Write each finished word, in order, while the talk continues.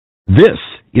This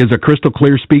is a Crystal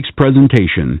Clear Speaks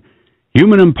presentation,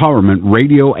 Human Empowerment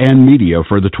Radio and Media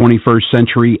for the 21st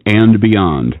Century and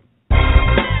Beyond.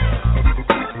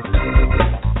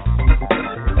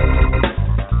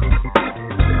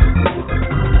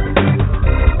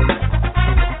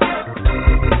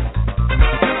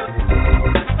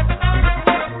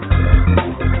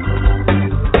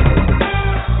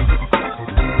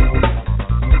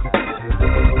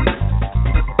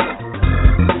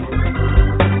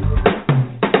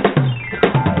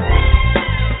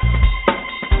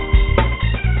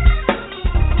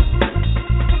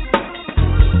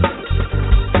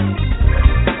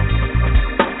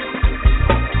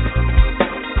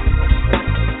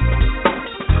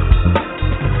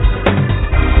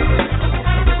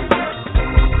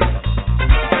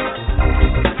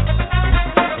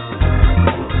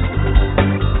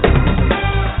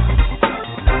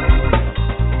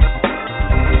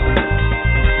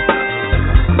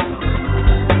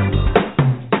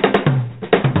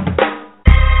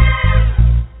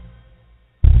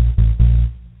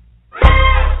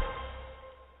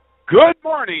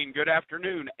 Good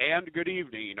afternoon, and good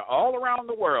evening all around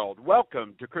the world.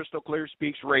 Welcome to Crystal Clear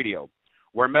Speaks Radio,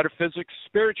 where metaphysics,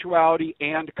 spirituality,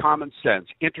 and common sense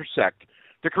intersect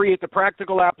to create the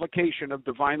practical application of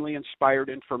divinely inspired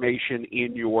information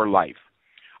in your life.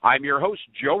 I'm your host,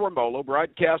 Joe Romolo,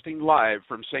 broadcasting live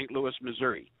from St. Louis,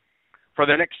 Missouri. For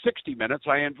the next 60 minutes,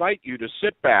 I invite you to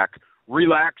sit back,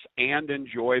 relax, and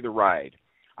enjoy the ride.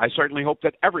 I certainly hope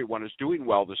that everyone is doing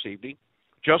well this evening.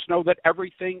 Just know that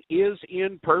everything is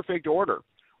in perfect order,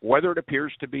 whether it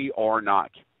appears to be or not.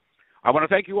 I want to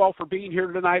thank you all for being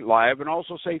here tonight live and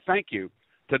also say thank you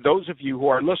to those of you who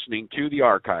are listening to the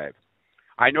archive.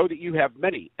 I know that you have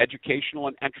many educational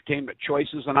and entertainment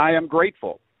choices, and I am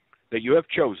grateful that you have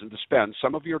chosen to spend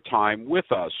some of your time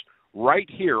with us right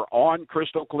here on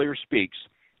Crystal Clear Speaks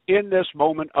in this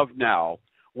moment of now,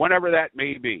 whenever that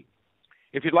may be.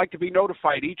 If you'd like to be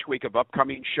notified each week of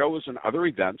upcoming shows and other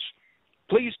events,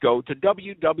 please go to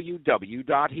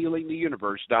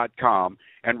www.healingtheuniverse.com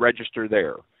and register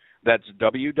there. That's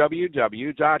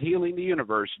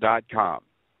www.healingtheuniverse.com.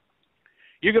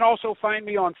 You can also find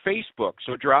me on Facebook,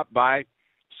 so drop by,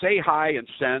 say hi, and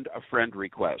send a friend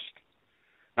request.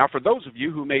 Now, for those of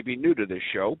you who may be new to this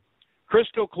show,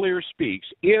 Crystal Clear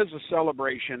Speaks is a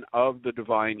celebration of the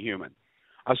divine human,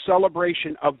 a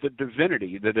celebration of the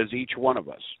divinity that is each one of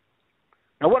us.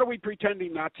 Now, what are we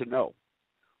pretending not to know?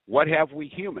 What have we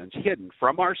humans hidden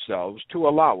from ourselves to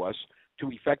allow us to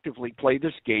effectively play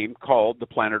this game called the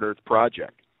Planet Earth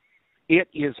Project? It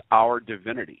is our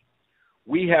divinity.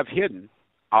 We have hidden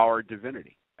our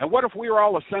divinity. And what if we are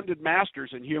all ascended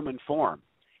masters in human form,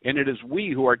 and it is we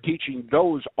who are teaching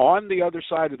those on the other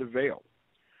side of the veil?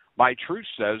 My truth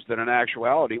says that in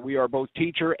actuality, we are both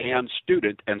teacher and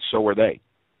student, and so are they.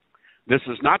 This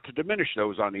is not to diminish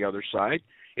those on the other side.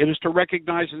 It is to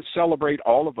recognize and celebrate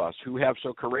all of us who have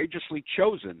so courageously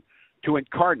chosen to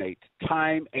incarnate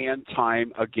time and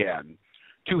time again,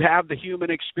 to have the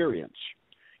human experience.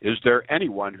 Is there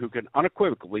anyone who can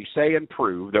unequivocally say and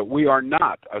prove that we are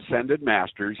not ascended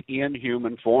masters in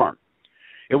human form?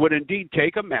 It would indeed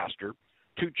take a master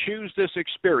to choose this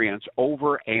experience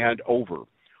over and over,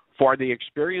 for the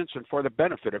experience and for the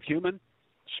benefit of human,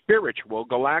 spiritual,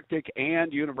 galactic,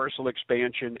 and universal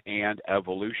expansion and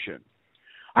evolution.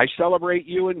 I celebrate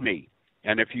you and me,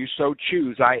 and if you so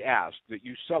choose, I ask that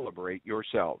you celebrate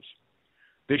yourselves.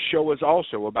 This show is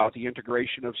also about the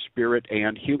integration of spirit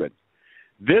and human.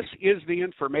 This is the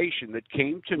information that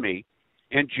came to me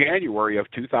in January of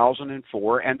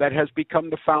 2004, and that has become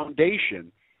the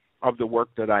foundation of the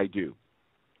work that I do.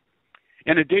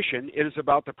 In addition, it is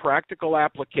about the practical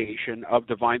application of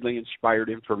divinely inspired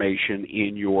information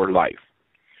in your life.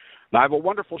 Now, I have a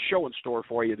wonderful show in store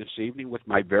for you this evening with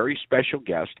my very special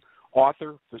guest,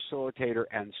 author, facilitator,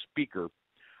 and speaker,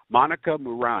 Monica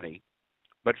Mourani.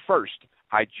 But first,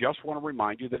 I just want to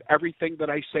remind you that everything that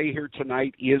I say here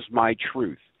tonight is my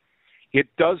truth.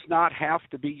 It does not have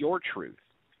to be your truth.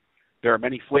 There are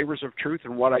many flavors of truth,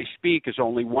 and what I speak is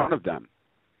only one of them.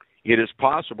 It is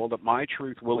possible that my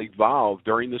truth will evolve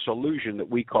during this illusion that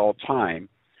we call time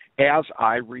as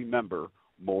I remember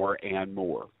more and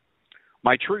more.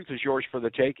 My truth is yours for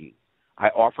the taking. I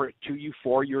offer it to you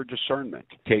for your discernment.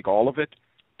 Take all of it,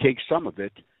 take some of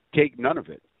it, take none of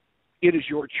it. It is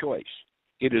your choice.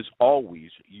 It is always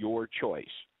your choice.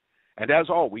 And as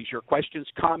always, your questions,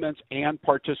 comments, and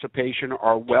participation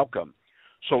are welcome.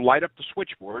 So light up the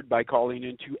switchboard by calling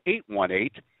into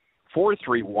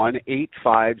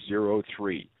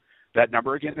 818-431-8503. That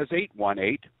number again is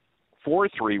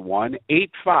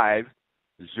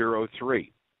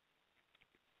 818-431-8503.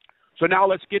 So now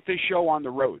let's get this show on the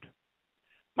road.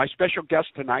 My special guest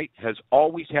tonight has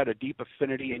always had a deep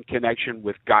affinity and connection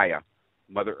with Gaia,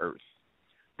 Mother Earth.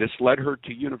 This led her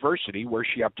to university, where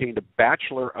she obtained a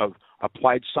Bachelor of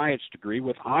Applied Science degree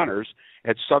with honors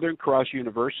at Southern Cross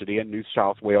University in New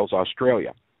South Wales,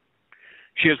 Australia.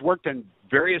 She has worked in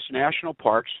various national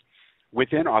parks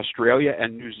within Australia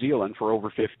and New Zealand for over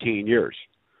 15 years.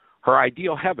 Her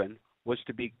ideal heaven was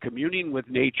to be communing with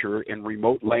nature in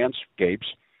remote landscapes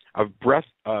of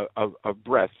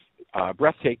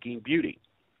breathtaking beauty.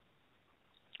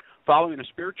 Following a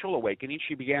spiritual awakening,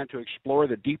 she began to explore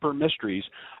the deeper mysteries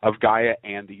of Gaia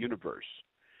and the universe.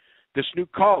 This new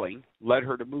calling led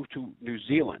her to move to New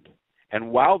Zealand,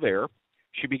 and while there,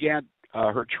 she began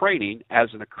her training as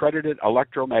an accredited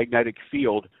electromagnetic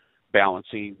field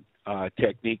balancing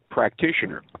technique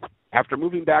practitioner. After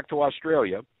moving back to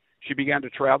Australia, she began to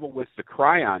travel with the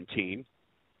Kryon team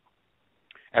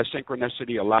as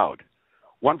synchronicity allowed.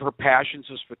 One of her passions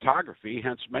is photography,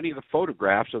 hence many of the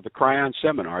photographs of the Kryon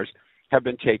seminars have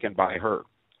been taken by her.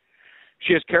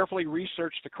 She has carefully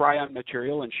researched the Kryon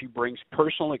material, and she brings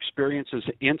personal experiences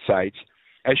and insights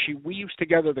as she weaves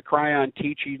together the Kryon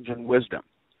teachings and wisdom.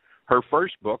 Her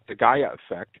first book, The Gaia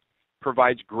Effect,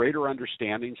 provides greater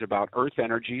understandings about Earth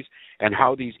energies and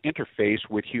how these interface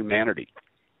with humanity.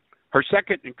 Her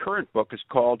second and current book is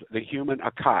called The Human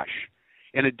Akash.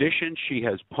 In addition, she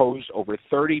has posed over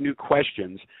 30 new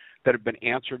questions that have been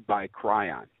answered by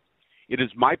Kryon. It is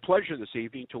my pleasure this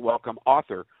evening to welcome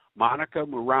author Monica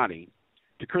Mourani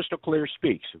to Crystal Clear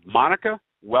Speaks. Monica,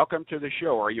 welcome to the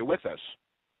show. Are you with us?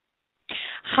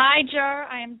 Hi, Joe.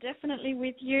 I am definitely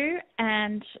with you,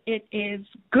 and it is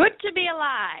good to be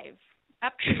alive.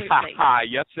 Absolutely.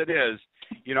 Yes, it is.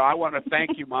 You know, I want to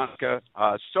thank you, Monica,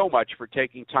 so much for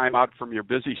taking time out from your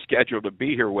busy schedule to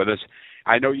be here with us.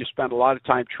 I know you spend a lot of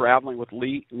time traveling with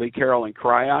Lee, Carroll, and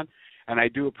Kryon, and I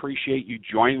do appreciate you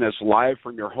joining us live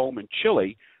from your home in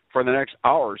Chile for the next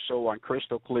hour or so on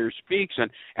Crystal Clear Speaks.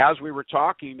 And as we were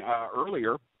talking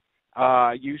earlier,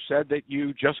 you said that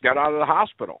you just got out of the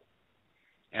hospital.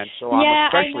 And so I'm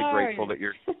especially grateful that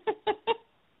you're...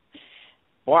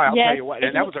 Boy, I'll tell you what,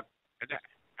 and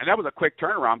that was a quick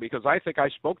turnaround, because I think I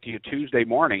spoke to you Tuesday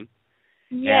morning.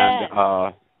 Yeah.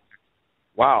 And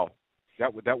wow,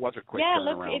 that was a quick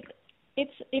turnaround. Look,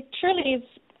 it truly is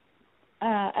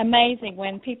amazing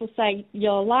when people say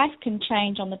your life can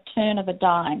change on the turn of a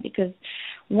dime, because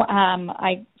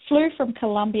I flew from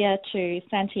Colombia to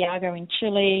Santiago in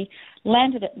Chile,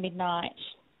 landed at midnight,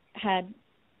 had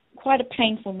quite a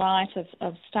painful night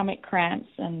of stomach cramps,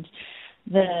 and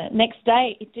the next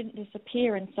day it didn't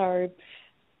disappear, and so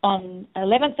on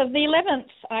 11th of the 11th,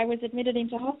 I was admitted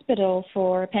into hospital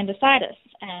for appendicitis,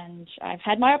 and I've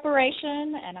had my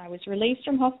operation, and I was released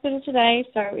from hospital today,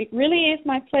 so it really is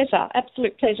my pleasure,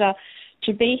 absolute pleasure,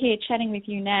 to be here chatting with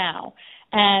you now.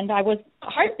 And I was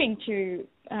hoping to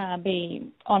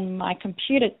be on my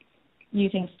computer,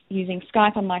 using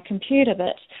Skype on my computer,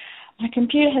 but my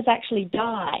computer has actually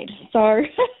died. So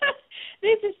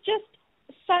this is just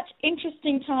such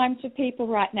interesting times for people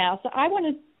right now. So I want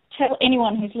to tell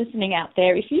anyone who's listening out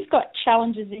there, if you've got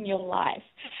challenges in your life,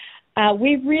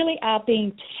 we really are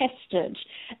being tested.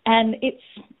 And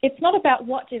it's not about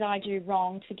what did I do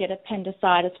wrong to get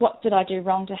appendicitis, what did I do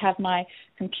wrong to have my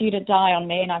computer die on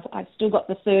me, and I've still got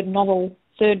the third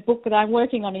book that I'm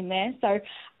working on in there. So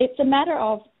it's a matter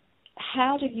of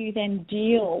how do you then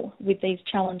deal with these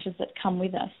challenges that come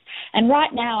with us. And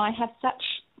right now I have such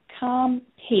calm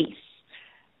peace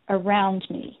around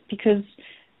me, because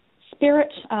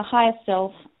Spirit, our higher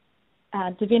self,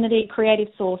 divinity, creative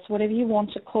source, whatever you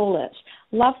want to call it,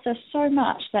 loves us so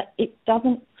much that it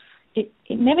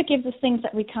never gives us things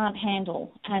that we can't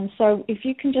handle. And so if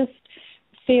you can just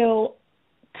feel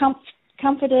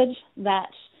comforted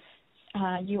that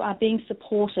you are being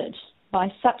supported by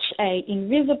such an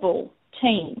invisible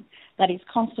team that is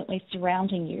constantly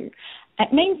surrounding you,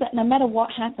 it means that no matter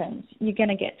what happens, you're going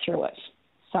to get through it.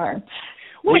 So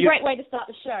what a great way to start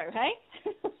the show, hey?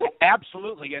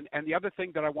 Absolutely. And the other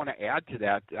thing that I want to add to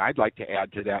that, I'd like to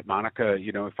add to that, Monica,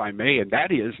 if I may, and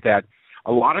that is that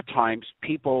a lot of times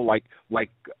people like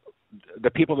the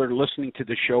people that are listening to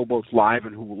the show both live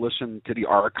and who listen to the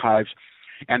archives,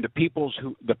 and the people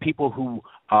who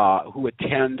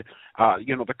attend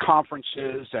the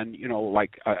conferences and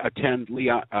attend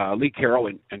Lee Carroll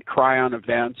and Kryon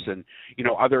events and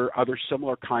other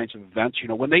similar kinds of events,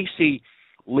 when they see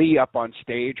Lee up on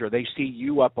stage, or they see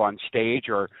you up on stage,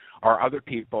 or other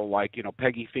people like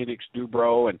Peggy Phoenix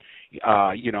Dubrow and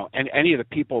and any of the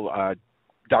people,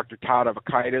 Dr. Todd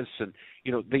Avakaitis, and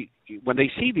when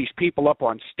they see these people up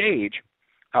on stage,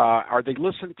 or they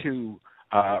listen to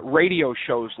radio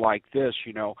shows like this,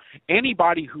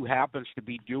 anybody who happens to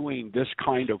be doing this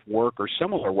kind of work or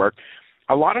similar work,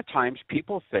 a lot of times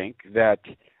people think that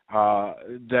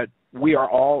that we are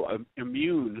all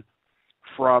immune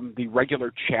from the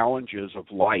regular challenges of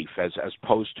life as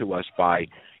posed to us by,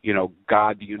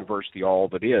 God, the universe, the all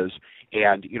that is.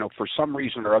 And, for some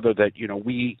reason or other that,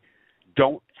 we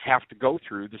don't have to go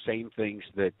through the same things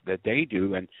that they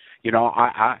do. And,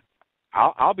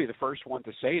 I'll be the first one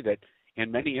to say that in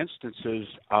many instances,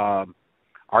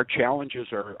 our challenges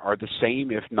are the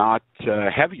same, if not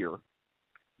heavier,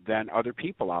 than other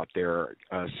people out there,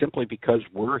 simply because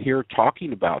we're here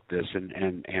talking about this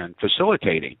and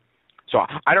facilitating. So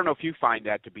I don't know if you find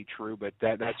that to be true, but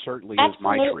that certainly is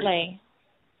my truth.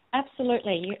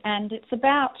 Absolutely. And it's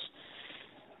about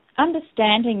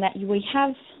understanding that we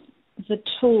have the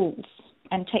tools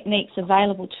and techniques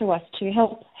available to us to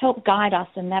help guide us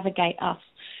and navigate us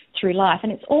through life.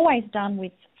 And it's always done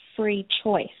with free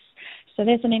choice. So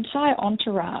there's an entire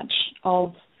entourage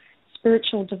of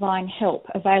spiritual divine help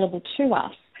available to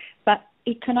us, but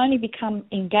it can only become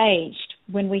engaged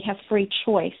when we have free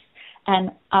choice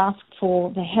and ask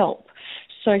for the help.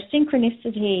 So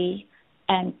synchronicity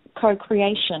and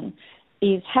co-creation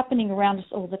is happening around us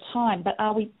all the time, but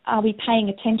are we paying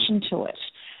attention to it?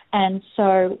 And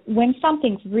so when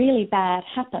something really bad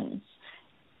happens,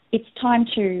 it's time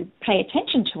to pay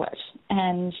attention to it.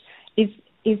 And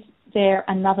is there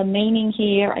another meaning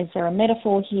here? Is there a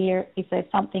metaphor here? Is there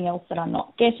something else that I'm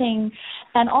not getting?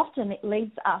 And often it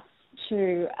leads us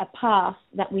to a path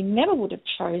that we never would have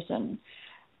chosen,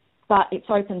 but it's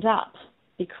opened up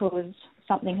because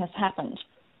something has happened.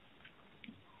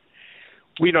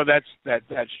 We know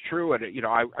that's true, and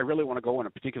I really want to go in a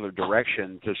particular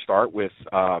direction to start with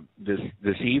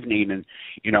this evening, and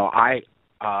I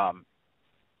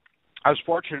was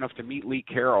fortunate enough to meet Lee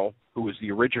Carroll, who was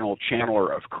the original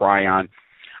channeler of Kryon.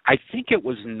 I think it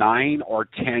was 9 or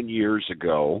 10 years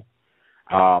ago.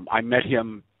 I met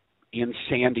him in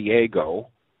San Diego,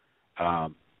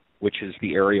 which is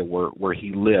the area where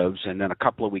he lives, and then a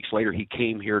couple of weeks later he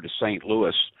came here to St.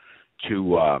 Louis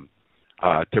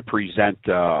to present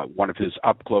one of his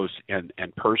up-close and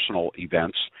personal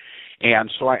events.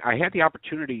 And so I had the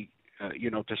opportunity,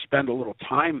 to spend a little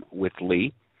time with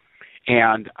Lee.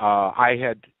 And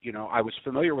I was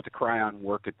familiar with the Kryon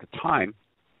work at the time,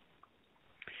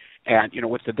 and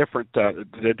with the different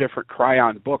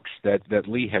Kryon books that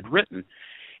Lee had written.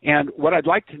 And what I'd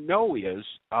like to know is,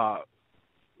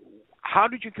 how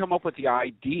did you come up with the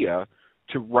idea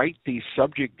to write these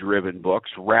subject-driven books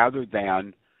rather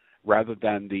than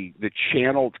the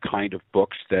channeled kind of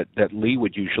books that Lee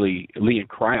and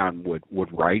Kryon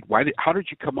would write? How did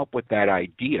you come up with that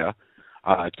idea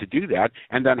to do that?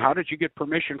 And then how did you get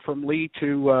permission from Lee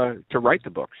to write the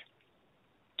books?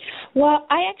 Well,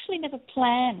 I actually never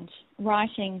planned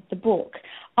writing the book.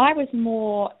 I was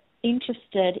more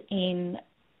interested in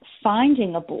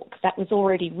finding a book that was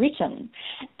already written,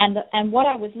 and what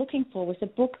I was looking for was a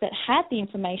book that had the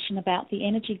information about the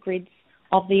energy grids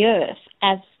of the Earth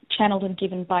as channeled and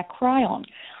given by Kryon.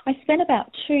 I spent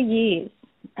about 2 years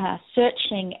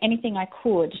searching anything I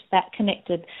could that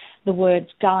connected the words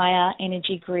Gaia,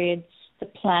 energy grids, the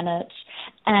planet,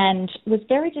 and was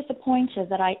very disappointed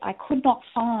that I could not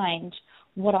find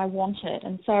what I wanted.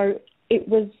 And so it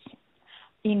was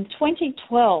in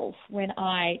 2012 when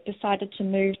I decided to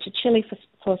move to Chile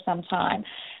for some time,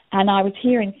 and I was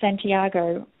here in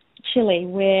Santiago, Chile,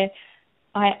 where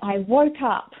I woke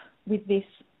up with this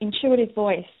intuitive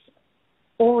voice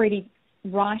already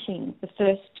writing the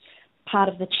first part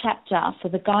of the chapter for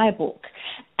the Gaia book.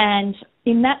 And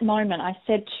in that moment, I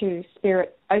said to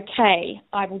Spirit, okay,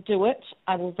 I will do it.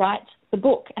 I will write the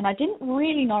book. And I didn't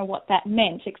really know what that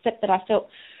meant, except that I felt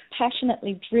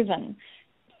passionately driven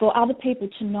for other people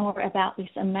to know about this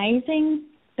amazing,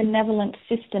 benevolent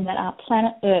system that our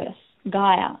planet Earth,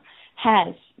 Gaia,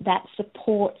 has that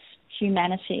supports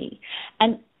humanity.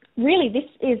 And really, this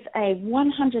is a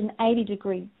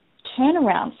 180-degree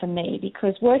turnaround for me,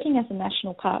 because working as a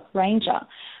national park ranger,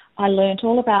 I learned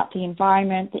all about the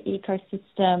environment, the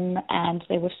ecosystem, and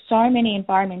there were so many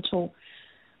environmental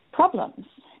problems.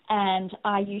 And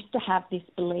I used to have this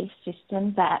belief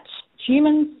system that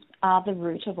humans are the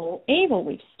root of all evil.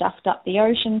 We've stuffed up the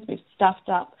oceans, we've stuffed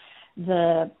up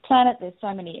the planet. There's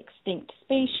so many extinct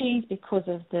species because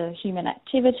of the human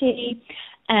activity.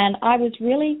 And I was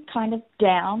really kind of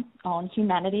down on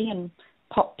humanity and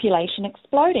population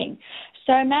exploding.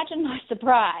 So imagine my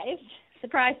surprise,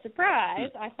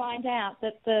 I find out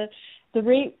that the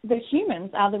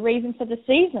humans are the reason for the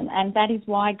season, and that is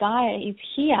why Gaia is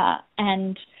here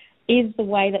and is the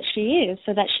way that she is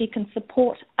so that she can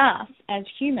support us as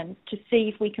humans to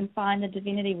see if we can find the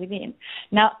divinity within.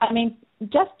 Now, I mean,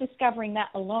 just discovering that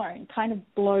alone kind of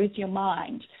blows your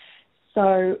mind.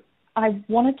 So I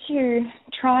wanted to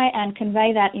try and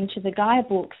convey that into the Gaia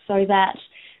book so that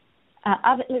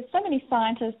there's so many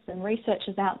scientists and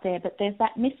researchers out there, but there's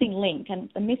that missing link, and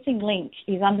the missing link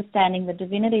is understanding the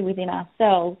divinity within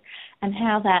ourselves and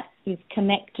how that is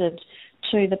connected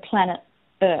to the planet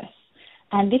Earth.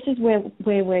 And this is where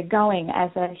we're going as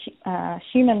a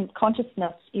human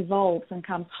consciousness evolves and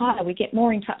comes higher. We get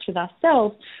more in touch with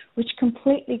ourselves, which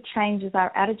completely changes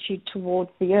our attitude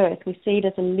towards the Earth. We see it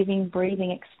as a living,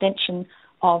 breathing extension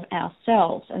of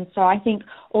ourselves. And so I think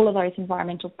all of those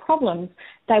environmental problems,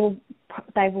 there'll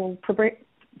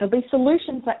be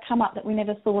solutions that come up that we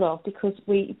never thought of because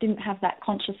we didn't have that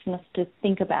consciousness to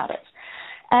think about it.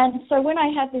 And so when I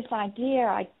had this idea,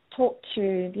 I talked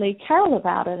to Lee Carroll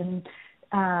about it and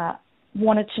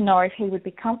wanted to know if he would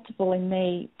be comfortable in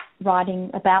me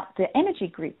writing about the energy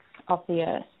grids of the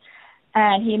Earth.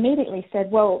 And he immediately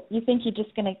said, well, you think you're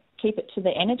just going to keep it to the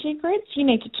energy grids? You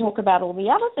need to talk about all the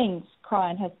other things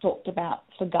Kryon has talked about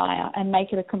for Gaia and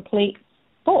make it a complete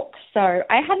book. So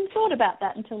I hadn't thought about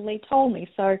that until Lee told me.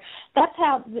 So that's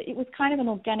how it was kind of an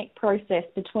organic process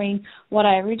between what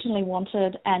I originally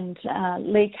wanted and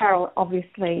Lee Carroll.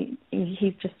 Obviously,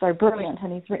 he's just so brilliant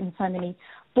and he's written so many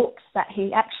books that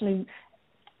he actually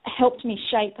helped me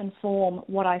shape and form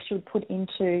what I should put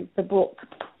into the book.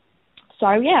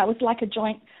 So yeah, it was like a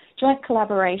joint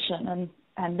collaboration,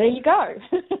 and there you go.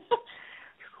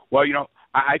 Well, you know,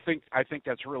 I think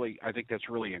that's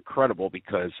really incredible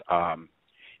because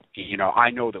you know,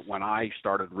 I know that when I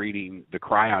started reading the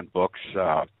Kryon books,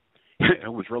 it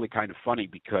was really kind of funny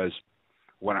because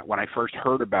when I first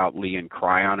heard about Lee and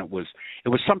Kryon, it was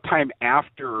sometime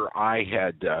after I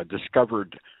had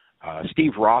discovered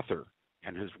Steve Rother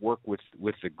and his work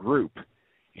with the group,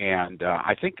 and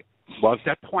I think, well, at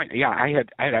that point, yeah, I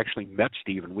had actually met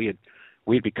Steve, and we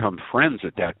had become friends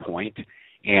at that point,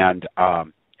 and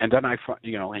then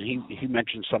and he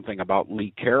mentioned something about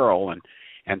Lee Carroll,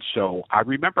 and so I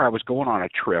remember I was going on a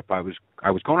trip. I was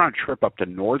going on a trip up to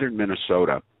northern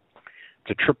Minnesota.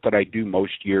 It's a trip that I do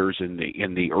most years in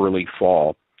the early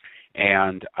fall,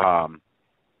 and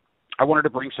I wanted to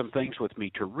bring some things with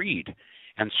me to read,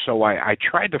 and so I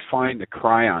tried to find the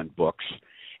Kryon books,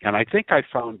 and I think I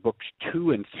found books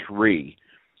 2 and 3,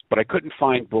 but I couldn't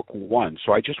find book 1,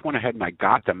 so I just went ahead and I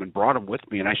got them and brought them with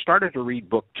me, and I started to read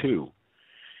book 2,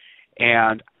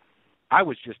 and I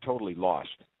was just totally lost.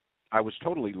 I was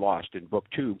totally lost in book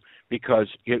 2 because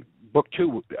book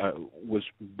 2 was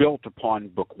built upon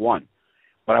book 1.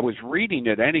 But I was reading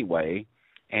it anyway,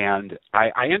 and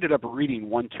I ended up reading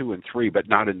 1, 2, and 3, but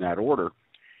not in that order.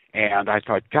 And I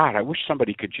thought, God, I wish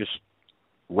somebody could just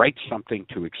write something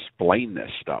to explain this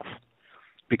stuff.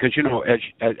 Because, you know,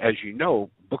 as you know,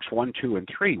 books 1, 2, and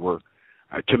 3 were,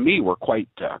 to me, were quite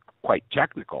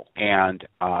technical. And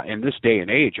in this day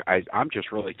and age, I'm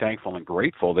just really thankful and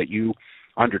grateful that you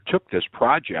undertook this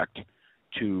project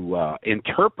to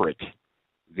interpret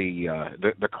the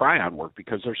Kryon work,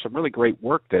 because there's some really great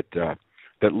work that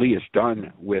Lee has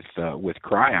done with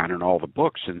Kryon and all the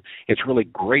books, and it's really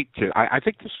great to. I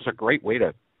think this is a great way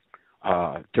to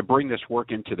bring this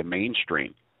work into the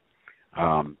mainstream.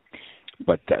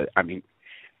 But I mean,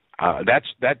 that's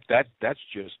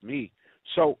just me.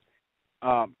 So,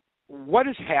 what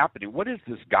is happening? What is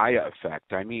this Gaia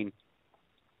effect? I mean,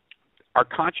 our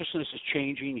consciousness is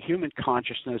changing. Human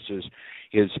consciousness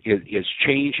is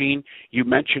changing. You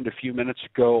mentioned a few minutes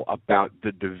ago about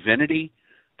the divinity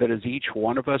that is each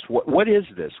one of us. What is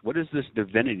this? What is this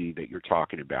divinity that you're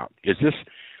talking about? Is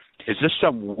this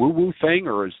some woo-woo thing,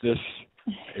 or is this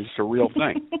a real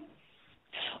thing?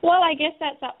 Well, I guess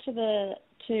that's up to the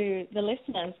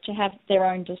listeners to have their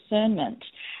own discernment.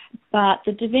 But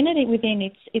the divinity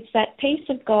within, it's that peace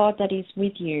of God that is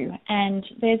with you, and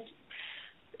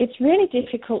it's really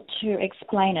difficult to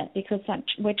explain it because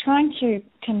we're trying to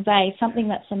convey something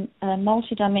that's a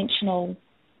multidimensional,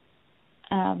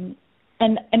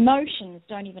 and emotions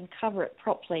don't even cover it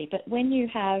properly. But when you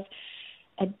have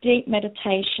a deep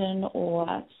meditation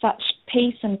or such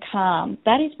peace and calm,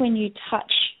 that is when you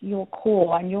touch your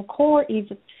core, and your core is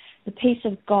the peace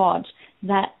of God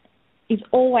that is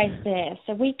always there.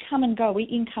 So we come and go, we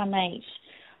incarnate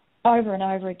over and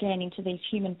over again into these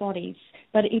human bodies,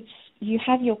 but you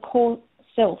have your core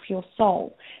self, your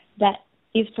soul, that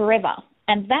is forever.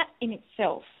 And that in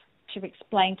itself, to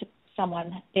explain to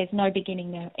someone there's no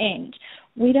beginning, no end,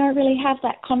 we don't really have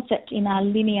that concept in our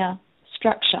linear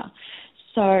structure.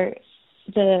 So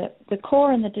the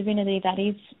core and the divinity that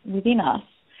is within us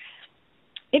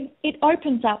it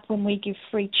opens up when we give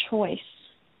free choice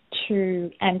to,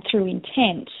 and through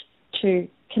intent, to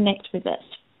connect with it.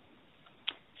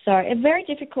 So a very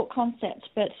difficult concept,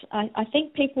 but I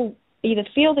think people either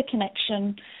feel the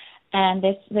connection, and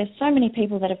there's so many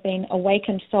people that have been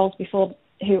awakened souls before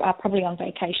who are probably on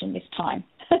vacation this time.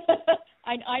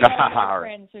 I know my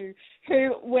friends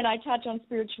who, when I touch on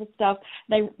spiritual stuff,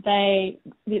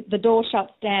 the door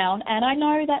shuts down, and I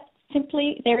know that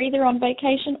simply they're either on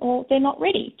vacation or they're not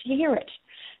ready to hear it,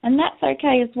 and that's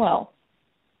okay as well.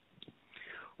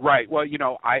 Right. Well,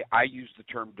 I use the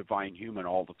term divine human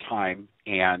all the time,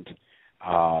 and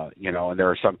and there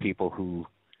are some people who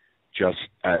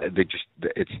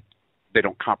they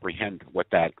don't comprehend what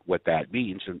that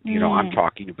means, and I'm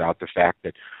talking about the fact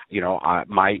that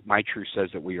my truth says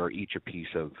that we are each a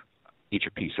piece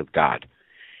of God,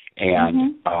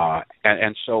 and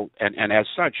so as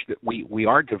such that we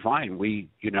are divine.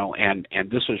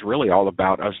 And this is really all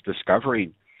about us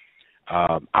discovering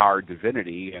our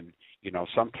divinity. And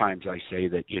sometimes I say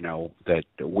that that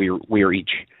we're each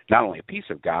not only a piece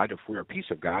of God. If we're a piece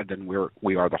of God, then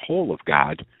we are the whole of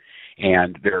God.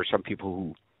 And there are some people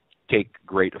who take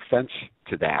great offense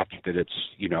to that it's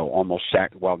almost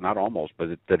not almost, but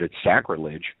that it's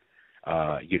sacrilege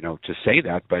to say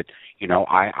that. But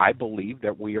I believe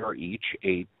that we are each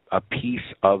a piece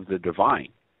of the divine,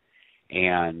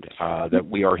 and that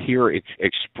we are here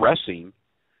expressing,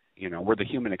 we're the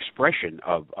human expression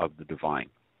of the divine.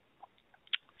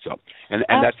 So, and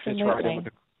that fits right in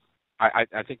with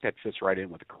I think that fits right in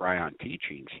with the Kryon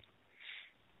teachings.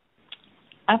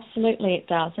 Absolutely, it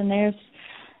does. And there's,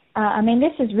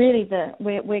 this is really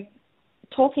we're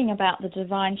talking about the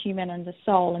divine human and the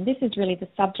soul, and this is really the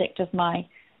subject of my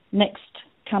next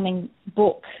coming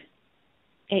book.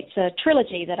 It's a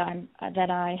trilogy that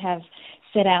I have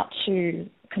set out to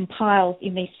compile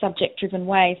in these subject-driven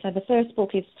ways. So the first book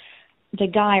is the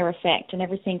Gaia effect and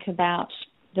everything about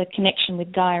the connection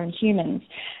with Gaia and humans.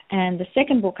 And the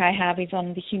second book I have is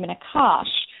on the human Akash,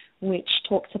 which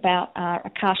talks about our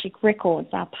Akashic records,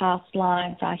 our past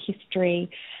lives, our history,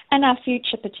 and our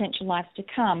future potential lives to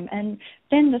come. And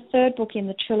then the third book in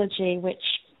the trilogy, which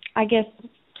I guess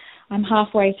I'm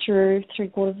halfway through,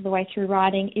 3/4 of the way through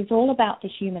writing, is all about the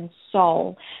human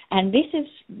soul. And this is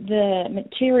the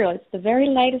material, it's the very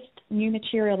latest new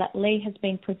material that Lee has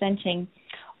been presenting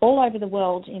all over the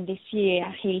world in this year.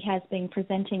 He has been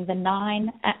presenting the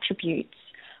 9 attributes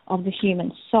of the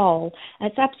human soul.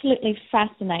 It's absolutely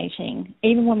fascinating.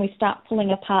 Even when we start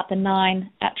pulling apart the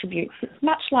 9 attributes, it's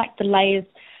much like the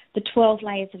 12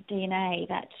 layers of DNA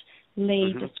that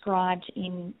Lee described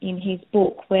in his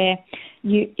book, where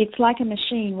it's like a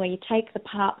machine where you take the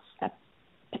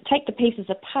pieces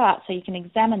apart so you can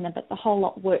examine them, but the whole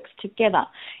lot works together.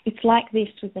 It's like this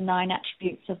with the 9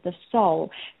 attributes of the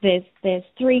soul. There's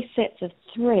 3 sets of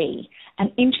 3,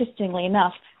 and interestingly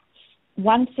enough,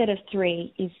 one set of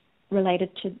 3 is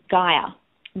related to Gaia,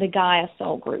 the Gaia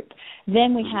soul group.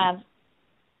 Then we have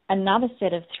another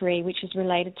set of 3 which is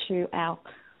related to our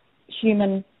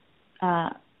human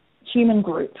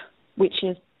group, which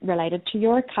is related to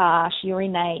your Akash, your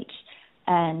innate,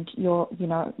 and your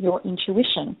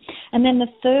intuition. And then the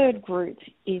third group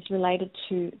is related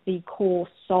to the core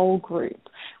soul group,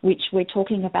 which we're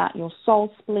talking about your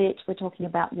soul split, we're talking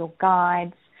about your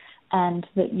guides, and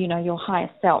your higher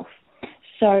self.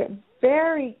 So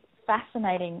very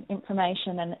fascinating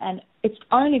information, and it's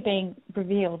only being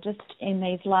revealed just in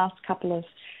these last couple of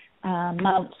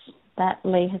months that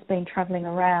Lee has been travelling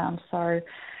around. So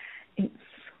it's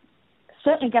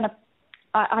certainly going to,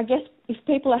 I guess, if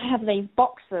people have these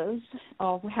boxes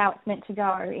of how it's meant to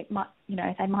go, it might,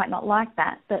 they might not like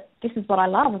that. But this is what I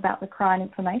love about the Kryon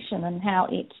information and how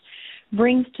it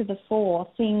brings to the fore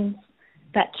things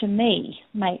that, to me,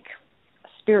 make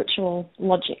spiritual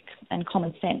logic and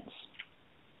common sense.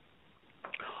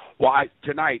 Well,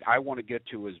 tonight I want to get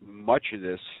to as much of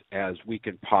this as we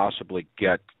can possibly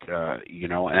get,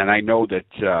 and I know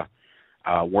that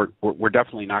we're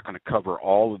definitely not going to cover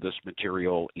all of this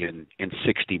material in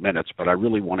 60 minutes, but I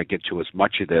really want to get to as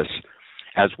much of this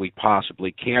as we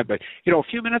possibly can. But, a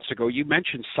few minutes ago you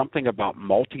mentioned something about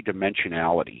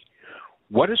multidimensionality.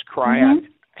 What does Kryon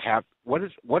have? What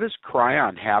does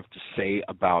Kryon have to say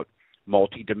about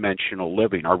multidimensional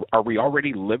living? Are we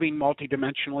already living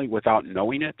multidimensionally without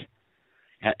knowing it?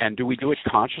 And do we do it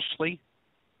consciously?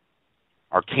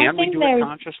 Or can we do it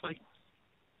consciously?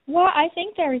 Well, I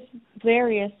think there is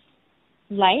various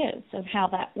layers of how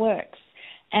that works.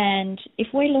 And if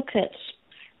we look at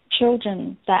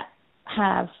children that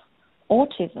have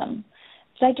autism,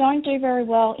 they don't do very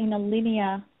well in a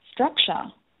linear structure.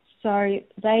 So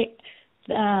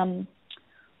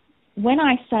when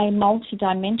I say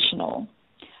multidimensional,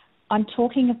 I'm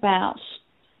talking about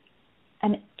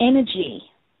an energy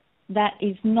that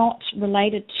is not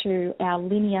related to our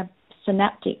linear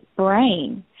synaptic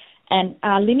brain. And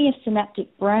our linear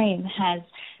synaptic brain has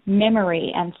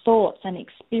memory and thoughts and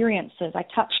experiences. I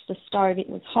touched the stove, it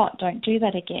was hot, don't do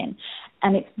that again.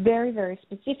 And it's very, very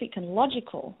specific and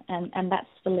logical, and that's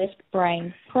the left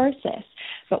brain process.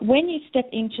 But when you step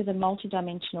into the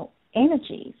multidimensional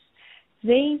energies,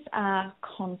 these are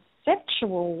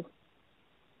conceptual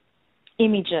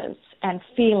images and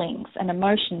feelings and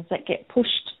emotions that get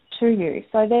pushed to you.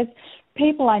 So there's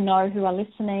people I know who are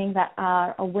listening that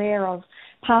are aware of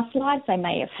past lives they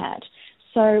may have had.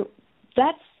 So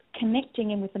that's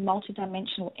connecting in with the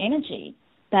multidimensional energy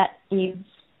that is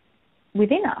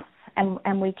within us,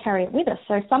 and we carry it with us.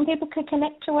 So some people can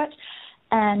connect to it,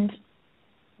 and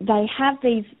they have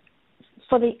these,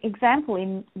 for the example,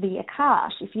 in the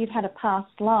Akash, if you've had a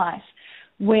past life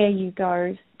where you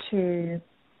go to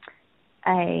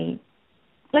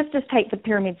let's just take the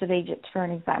pyramids of Egypt for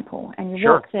an example, and you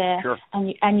walk there,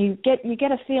 and you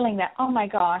get a feeling that, oh my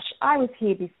gosh, I was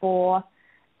here before,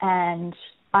 and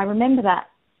I remember that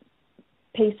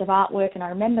piece of artwork, and I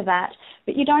remember that,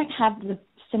 but you don't have the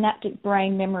synaptic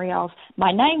brain memory of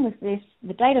my name was this,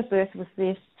 the date of birth was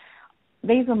this,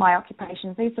 these were my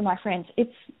occupations, these are my friends.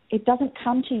 It doesn't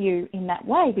come to you in that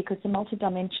way because the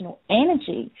multidimensional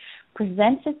energy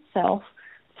presents itself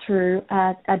through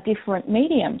a different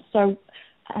medium. So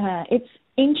it's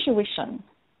intuition,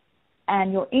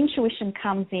 and your intuition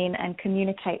comes in and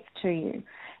communicates to you.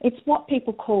 It's what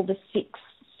people call the sixth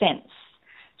sense.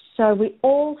 So we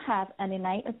all have an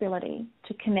innate ability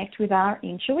to connect with our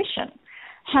intuition.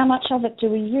 How much of it do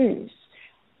we use?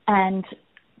 And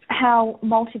how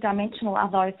multidimensional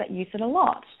are those that use it a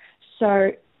lot? So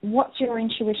what's your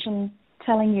intuition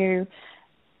telling you?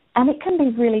 And it can be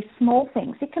really small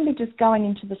things. It can be just going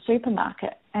into the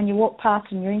supermarket and you walk past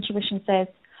and your intuition says,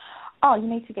 oh, you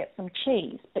need to get some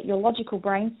cheese. But your logical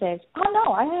brain says, oh,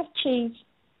 no, I have cheese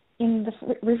in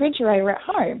the refrigerator at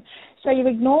home. So you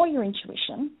ignore your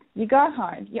intuition. You go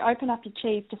home. You open up your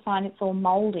cheese to find it's all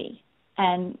moldy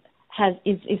and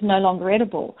is no longer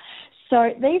edible. So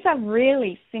these are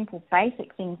really simple,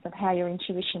 basic things of how your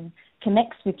intuition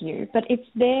connects with you, but it's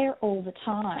there all the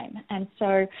time. And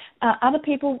so other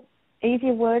people,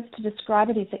 easier words to describe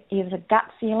it is a gut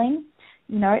feeling.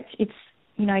 You know, it's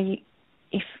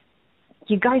if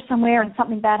you go somewhere and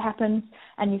something bad happens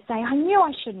and you say, I knew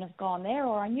I shouldn't have gone there,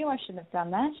 or I knew I shouldn't have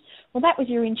done that. Well, that was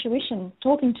your intuition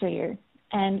talking to you.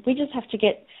 And we just have to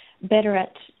get better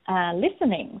at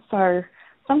listening. So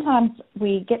sometimes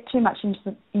we get too much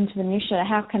into the minutiae.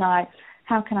 How can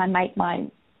I make my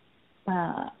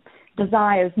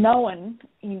desires known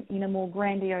in a more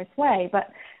grandiose way? But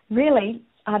really,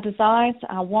 our desires,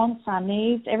 our wants, our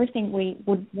needs, everything we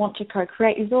would want to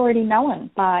co-create is already known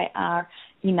by our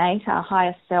innate, our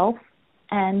higher self,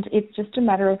 and it's just a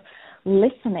matter of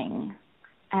listening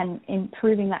and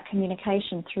improving that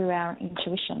communication through our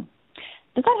intuition.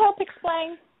 Does that help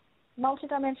explain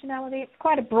multidimensionality? It's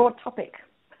quite a broad topic.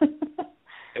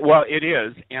 Well, it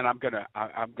is, and I'm gonna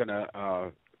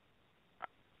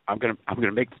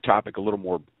make the topic a little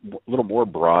more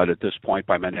broad at this point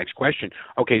by my next question.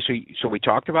 Okay, so we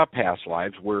talked about past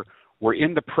lives. We're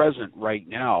in the present right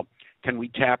now. Can we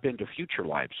tap into future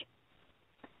lives?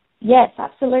 Yes,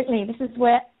 absolutely. This is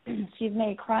where,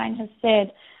 Kryon has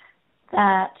said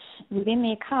that within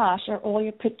the Akash are all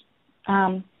your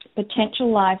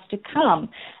potential lives to come.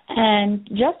 And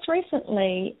just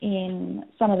recently in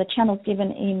some of the channels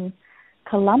given in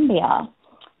Colombia,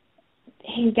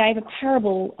 he gave a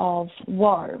parable of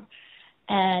woe,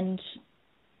 and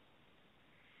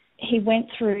he went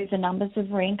through the numbers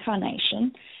of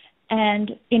reincarnation,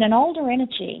 and in an older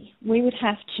energy we would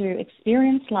have to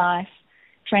experience life,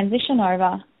 transition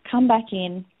over, come back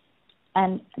in,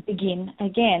 and begin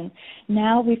again.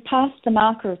 Now we've passed the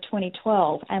marker of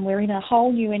 2012 and we're in a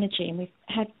whole new energy, and we've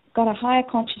got a higher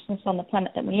consciousness on the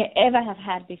planet than we ever have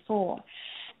had before.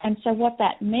 And so what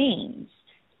that means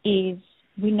is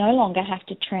we no longer have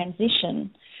to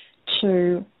transition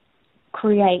to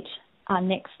create our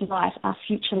next life, our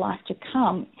future life to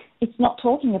come. It's not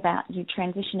talking about you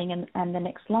transitioning and the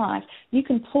next life. You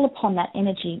can pull upon that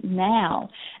energy now,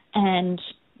 and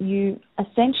you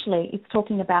essentially, it's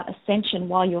talking about ascension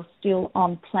while you're still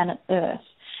on planet Earth.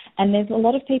 And there's a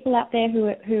lot of people out there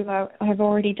who have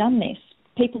already done this,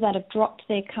 people that have dropped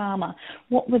their karma.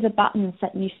 What were the buttons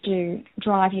that used to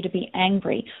drive you to be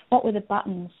angry? What were the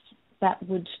buttons that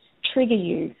would trigger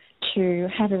you to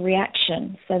have a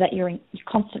reaction so that you're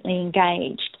constantly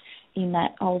engaged in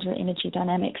that older energy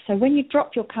dynamic. So when you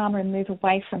drop your karma and move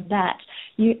away from that,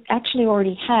 you actually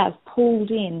already have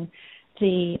pulled in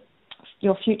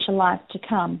your future life to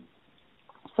come.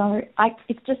 So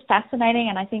it's just fascinating,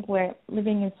 and I think we're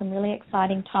living in some really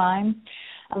exciting time.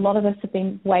 A lot of us have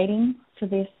been waiting for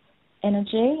this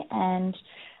energy, and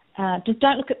just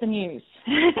don't look at the news.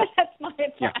 That's my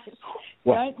advice. Yeah.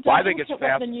 Well, don't I think look it's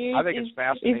at what the news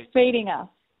is feeding us.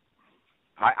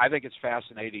 I think it's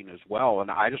fascinating as well,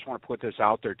 and I just want to put this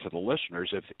out there to the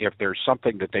listeners. If there's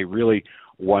something that they really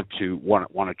want to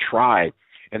try,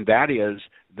 and that is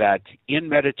that in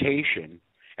meditation,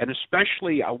 and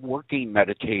especially a working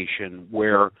meditation,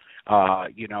 where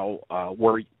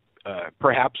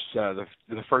perhaps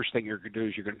the first thing you're going to do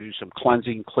is you're going to do some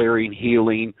cleansing, clearing,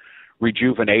 healing,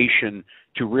 rejuvenation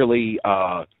to really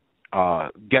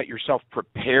get yourself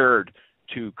prepared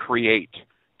to create,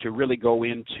 to really go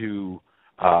into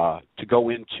the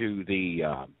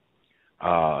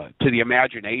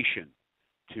imagination,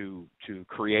 to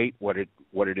create what it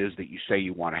is that you say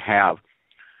you want to have.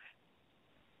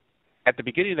 At the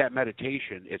beginning of that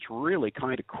meditation, it's really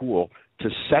kind of cool to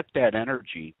set that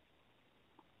energy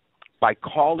by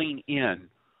calling in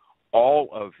all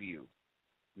of you,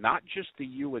 not just the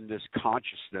you in this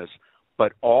consciousness,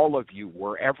 but all of you,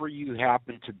 wherever you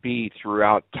happen to be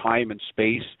throughout time and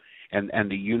space and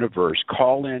the universe.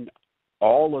 Call in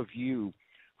all of you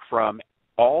from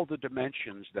all the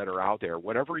dimensions that are out there,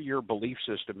 whatever your belief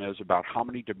system is about how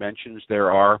many dimensions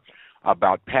there are,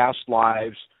 about past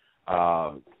lives,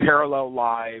 parallel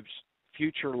lives,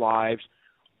 future lives,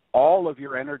 all of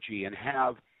your energy, and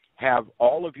have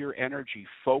all of your energy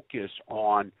focus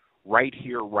on right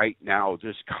here, right now,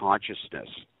 this consciousness.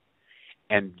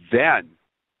 And then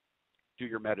do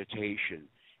your meditation,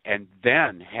 and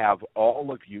then have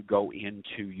all of you go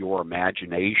into your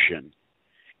imagination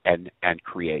and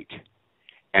create.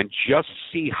 And just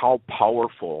see how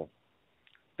powerful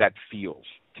that feels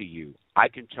to you. I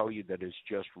can tell you that it's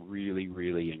just really,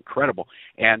 really incredible.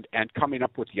 And coming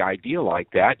up with the idea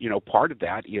like that, part of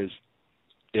that is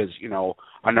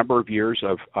a number of years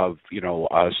of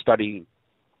studying,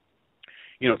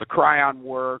 the Kryon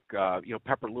work,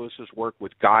 Pepper Lewis's work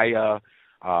with Gaia,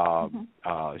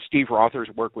 Steve Rother's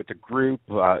work with the group,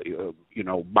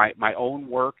 my own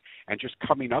work, and just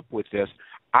coming up with this.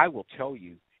 I will tell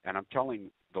you, and I'm telling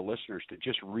the listeners to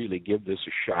just really give this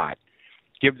a shot,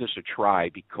 give this a try,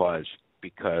 because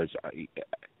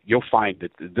you'll find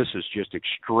that this is just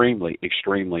extremely,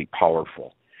 extremely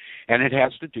powerful. And it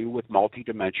has to do with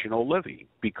multidimensional living,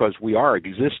 because we are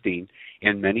existing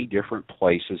in many different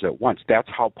places at once. That's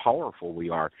how powerful we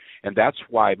are. And that's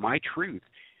why my truth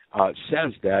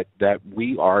says that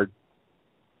we are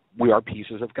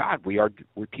pieces of God. We're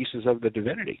pieces of the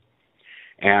divinity.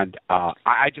 And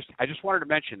I just wanted to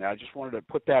mention that. I just wanted to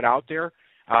put that out there.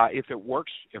 If it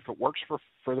works for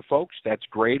the folks, that's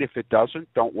great. If it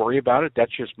doesn't, don't worry about it.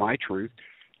 That's just my truth.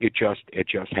 It just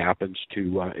happens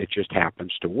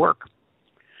to work.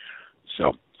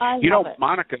 So I love it.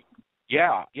 Monica,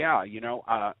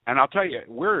 and I'll tell you,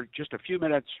 we're just a few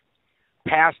minutes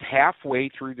past halfway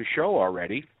through the show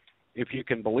already, if you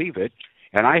can believe it,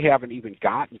 and I haven't even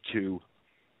gotten to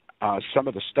some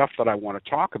of the stuff that I want to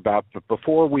talk about. But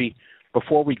before we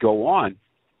go on,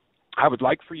 I would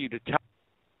like for you to tell.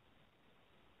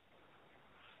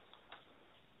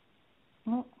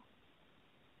 Oh.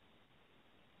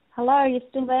 Hello, you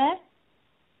still there?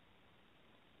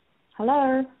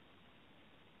 Hello?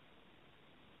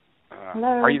 Hello?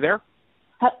 Are you there?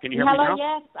 Can you hear me now?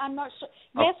 Yes, I'm not sure.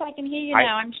 Yes, I can hear you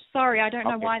now. I'm sorry. I don't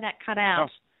know why that cut out.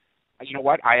 No. You know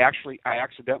what? I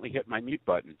accidentally hit my mute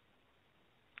button.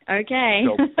 Okay.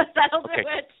 So, that'll do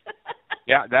it.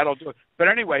 Yeah, that'll do it. But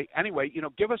anyway,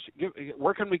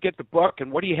 where can we get the book,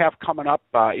 and what do you have coming up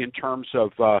in terms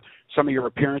of some of your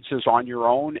appearances on your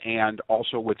own and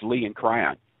also with Lee and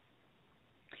Kryon?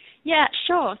 Yeah,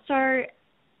 sure. So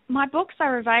my books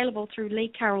are available through Lee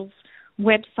Carroll's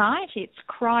website. It's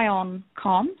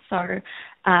Kryon.com, so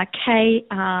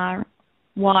Kryon,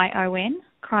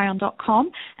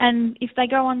 Kryon.com. And if they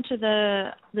go onto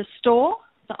the store,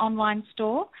 the online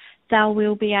store, they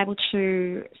will be able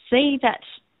to see that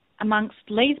amongst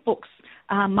Lee's books,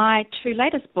 my two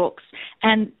latest books,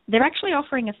 and they're actually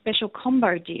offering a special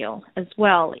combo deal as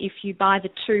well if you buy the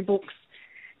two books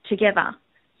together.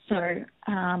 So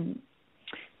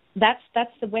that's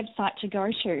the website to go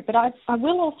to. But I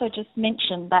will also just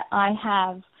mention that I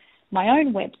have my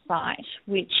own website,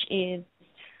 which is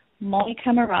Monika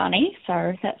Moerani.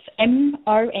 So that's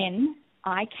Monika.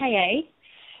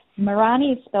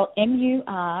 Moerani is spelled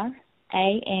Murani.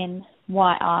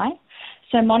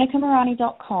 So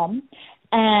MonikaMoerani.com.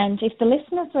 And if the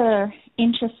listeners are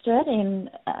interested in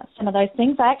some of those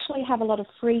things, I actually have a lot of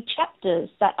free chapters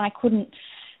that I couldn't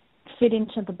fit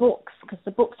into the books because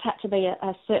the books had to be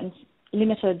a certain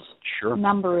limited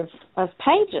number of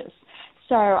pages.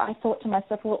 So I thought to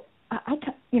myself, well, I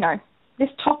can't, this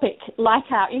topic,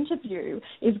 like our interview,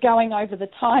 is going over the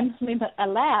time limit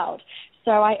allowed.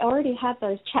 So I already have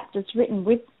those chapters written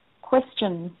with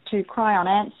questions to Kryon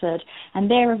answered, and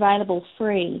they're available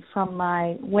free from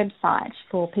my website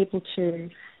for people to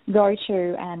go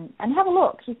to and have a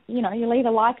look. You'll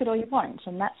either like it or you won't,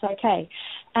 and that's okay.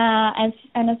 And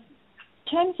in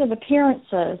terms of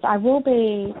appearances, I will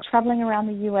be traveling around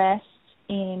the U.S.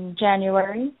 in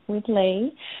January with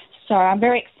Lee. So I'm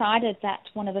very excited that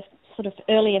one of the sort of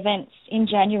early events in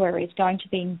January is going to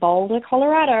be in Boulder,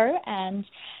 Colorado, and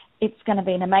it's going to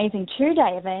be an amazing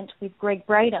 2-day event with Greg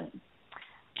Braden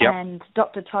and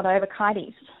Dr. Todd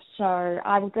Overkites. So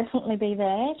I will definitely be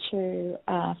there to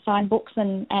sign books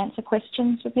and answer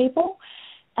questions for people.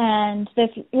 And there's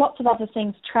lots of other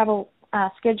things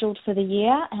scheduled for the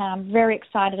year. And I'm very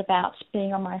excited about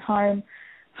being on my home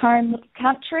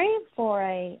country for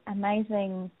an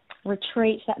amazing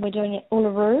retreat that we're doing at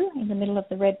Uluru in the middle of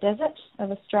the Red Desert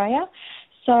of Australia.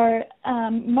 So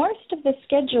most of the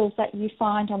schedules that you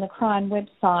find on the Kryon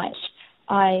website,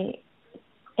 I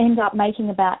end up making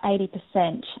about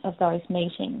 80% of those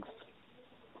meetings.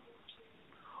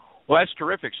 Well, that's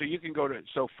terrific.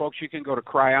 So folks, you can go to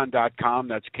Kryon.com.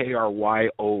 That's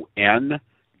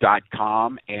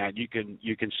Kryon.com, and you can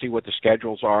see what the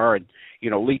schedules are. And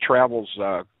Lee travels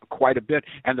quite a bit.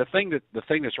 And the thing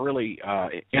that's really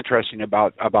interesting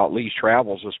about Lee's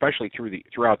travels, especially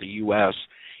throughout the U.S.,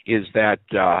 is that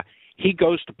he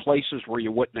goes to places where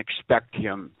you wouldn't expect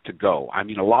him to go. I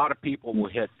mean, a lot of people will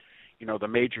hit, the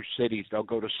major cities. They'll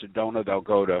go to Sedona, they'll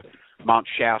go to Mount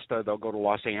Shasta, they'll go to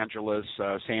Los Angeles,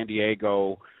 San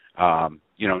Diego,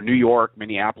 New York,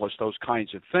 Minneapolis, those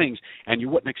kinds of things. And you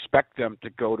wouldn't expect them to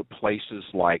go to places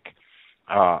like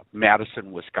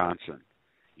Madison, Wisconsin,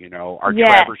 or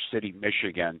Traverse City,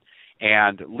 Michigan.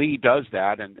 And Lee does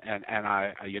that, and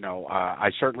I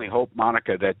certainly hope,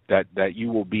 Monica, that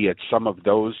you will be at some of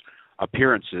those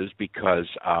appearances because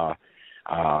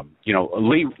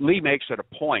Lee makes it a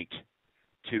point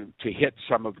to hit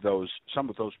some of those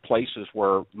places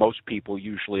where most people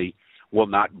usually will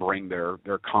not bring their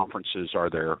conferences or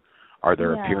their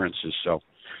appearances. So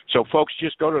folks,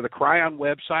 just go to the Kryon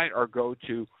website or go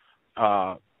to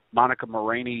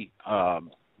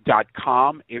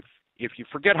MonicaMoraney.com. If you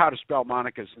forget how to spell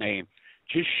Monica's name,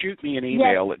 just shoot me an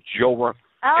email at Joe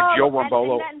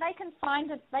Rambolo. And they can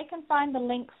find it. They can find the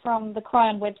link from the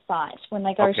Kryon website when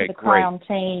they go to the Kryon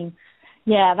team.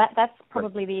 Yeah, that's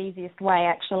probably the easiest way,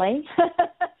 actually.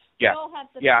 We all have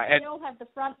the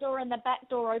front door and the back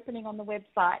door opening on the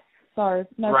website, so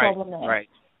no problem there. Right.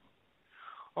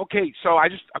 Okay, so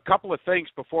a couple of things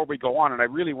before we go on, and I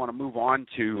really want to move on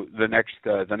to the next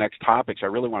topics. I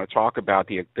really want to talk about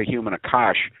the human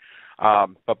Akash.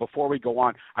 But before we go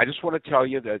on, I just want to tell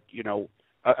you that,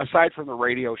 aside from the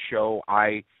radio show,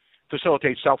 I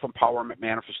facilitate self-empowerment,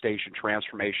 manifestation,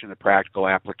 transformation, and practical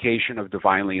application of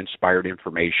divinely inspired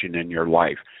information in your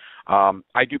life.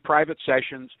 I do private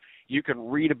sessions. You can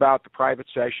read about the private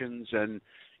sessions and,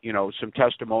 some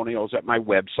testimonials at my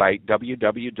website,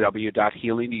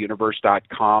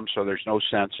 www.healingtheuniverse.com, so there's no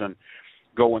sense in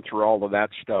going through all of that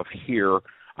stuff here.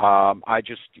 I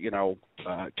just,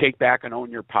 take back and own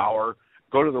your power.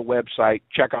 Go to the website,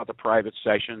 check out the private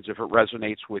sessions. If it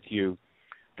resonates with you,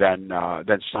 then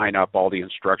sign up. All the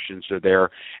instructions are there.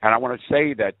 And I want to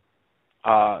say that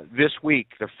this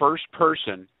week, the first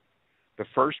person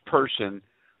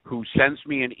who sends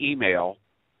me an email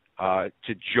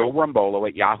to Joe Rambolo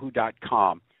at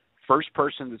yahoo.com, first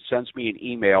person that sends me an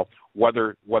email,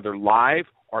 whether live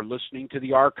or listening to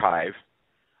the archive,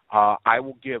 I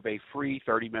will give a free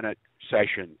 30-minute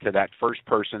session to that first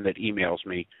person that emails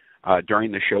me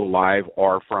during the show live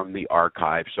or from the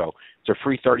archive. So it's a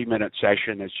free 30-minute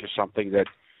session. It's just something that,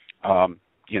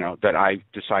 that I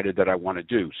decided that I want to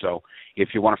do. So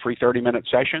if you want a free 30-minute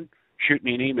session, shoot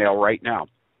me an email right now,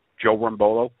 Joe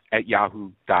Rambolo at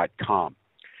yahoo.com.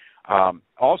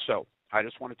 Also, I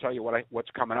just want to tell you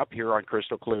what's coming up here on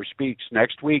Crystal Clear Speaks.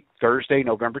 Next week, Thursday,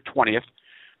 November 20th,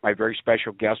 my very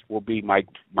special guest will be my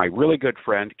really good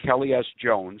friend, Kelly S.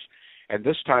 Jones. And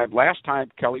last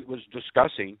time, Kelly was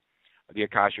discussing the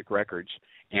Akashic Records,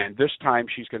 and this time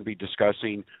she's going to be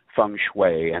discussing Feng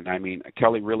Shui. And,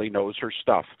 Kelly really knows her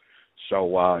stuff.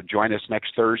 So join us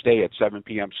next Thursday at 7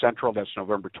 p.m. Central. That's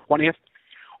November 20th.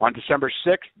 On December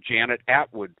 6th, Janet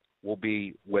Atwood will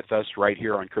be with us right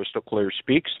here on Crystal Clear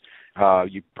Speaks.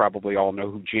 You probably all know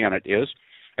who Janet is.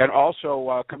 And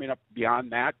also coming up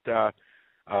beyond that,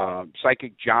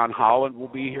 Psychic John Holland will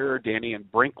be here, Danny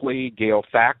and Brinkley, Gail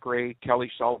Thackeray,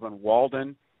 Kelly Sullivan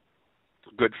Walden,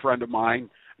 a good friend of mine,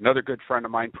 another good friend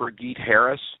of mine, Pergeet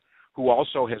Harris, who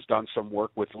also has done some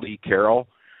work with Lee Carroll.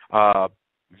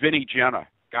 Vinnie Jenna,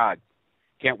 God,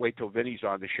 can't wait till Vinny's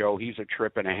on the show. He's a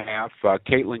trip and a half.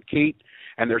 Caitlin Keat,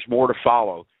 and there's more to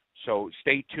follow. So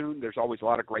stay tuned. There's always a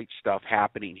lot of great stuff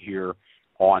happening here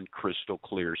on Crystal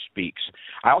Clear Speaks.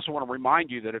 I also want to remind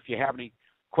you that if you have any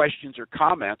questions or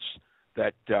comments,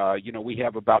 that we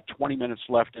have about 20 minutes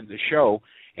left in the show,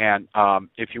 and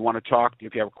if you want to talk,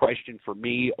 if you have a question for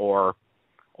me or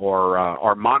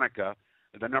Monica,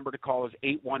 the number to call is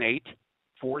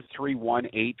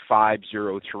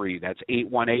 818-431-8503. That's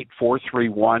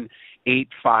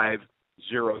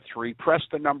 818-431-8503. Press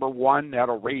the number 1.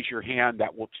 That'll raise your hand.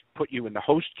 That will put you in the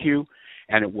host queue,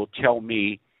 and it will tell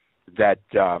me that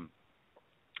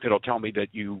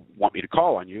you want me to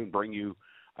call on you and bring you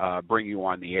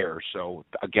on the air. So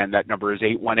again, that number is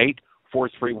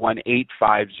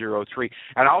 818-431-8503.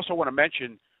 And I also want to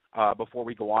mention before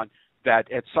we go on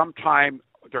that at some time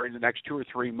during the next 2 or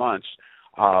 3 months,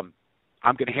 I'm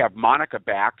going to have Monica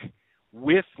back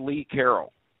with Lee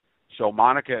Carroll. So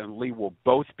Monica and Lee will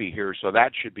both be here, so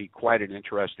that should be quite an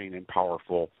interesting and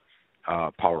powerful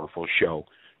show.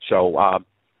 So,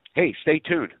 hey, stay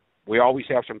tuned. We always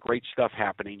have some great stuff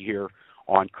happening here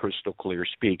on Crystal Clear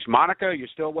Speaks. Monica, are you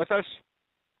still with us?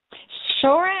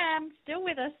 Sure am. Still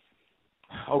with us.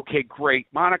 Okay, great.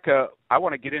 Monica, I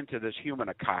want to get into this human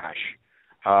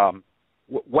Akash.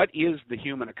 What is the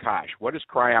human Akash? What does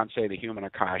Kryon say the human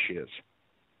Akash is?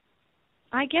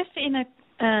 I guess if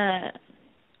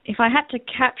I had to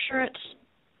capture it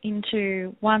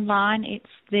into one line, it's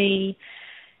the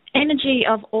energy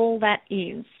of all that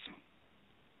is.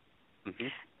 Mm-hmm.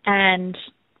 And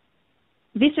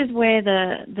this is where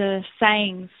the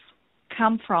sayings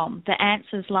come from. The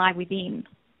answers lie within.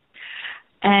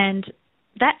 And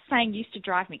that saying used to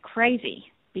drive me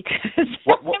crazy because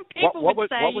people would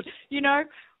say,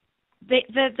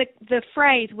 the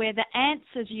phrase where the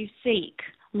answers you seek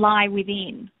lie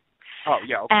within. Oh,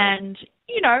 yeah, okay. And,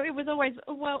 it was always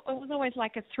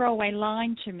like a throwaway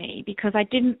line to me because I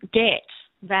didn't get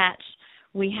that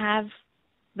we have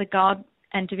the God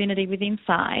and divinity within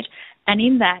inside, and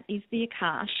in that is the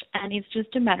Akash, and it's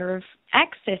just a matter of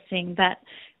accessing that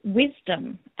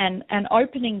wisdom and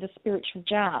opening the spiritual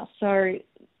jar. So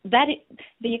the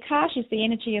Akash is the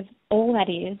energy of all that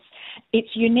is.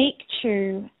 It's unique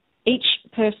to each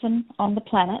person on the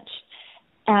planet,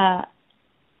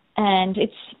 and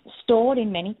it's stored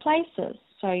in many places.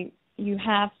 So you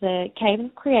have the Cave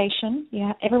of Creation.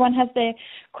 Everyone has their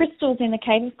crystals in the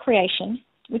Cave of Creation,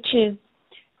 which is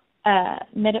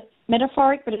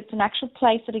metaphoric, but it's an actual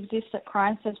place that exists that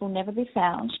Kryon says will never be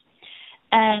found.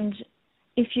 And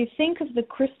if you think of the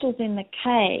crystals in the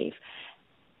cave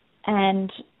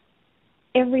and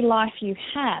every life you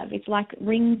have, it's like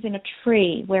rings in a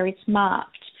tree where it's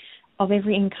marked of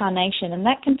every incarnation, and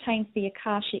that contains the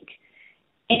Akashic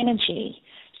energy.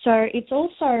 So it's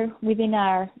also within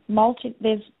our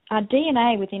our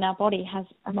DNA within our body has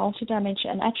an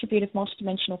attribute of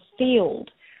multidimensional field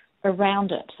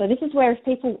around it. So this is where, if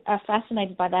people are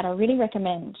fascinated by that, I really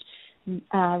recommend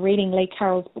reading Lee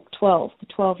Carroll's book 12, The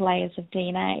 12 Layers of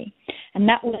DNA. And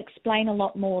that will explain a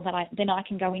lot more than I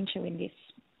can go into in this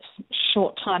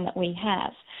short time that we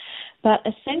have. But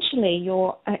essentially,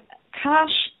 your Akash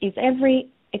is every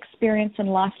experience and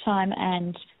lifetime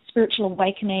and spiritual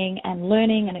awakening and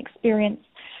learning and experience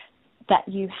that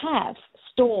you have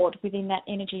stored within that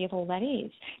energy of all that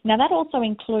is. Now, that also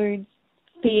includes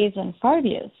fears and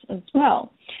phobias as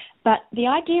well. But the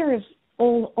idea of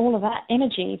all of that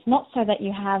energy is not so that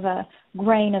you have a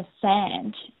grain of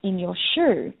sand in your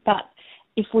shoe, but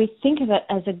if we think of it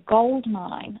as a gold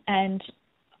mine, and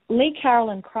Lee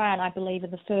Carroll and Kryon, I believe, are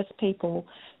the first people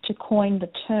to coin the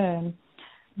term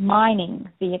mining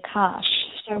the Akash.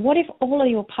 So what if all of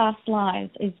your past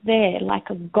lives is there like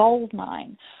a gold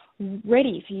mine,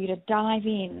 ready for you to dive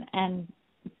in and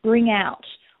bring out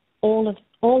all of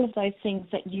those things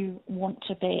that you want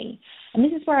to be? And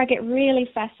this is where I get really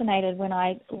fascinated when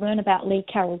I learn about Lee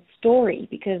Carroll's story,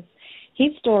 because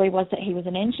his story was that he was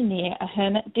an engineer, a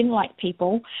hermit, didn't like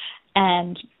people,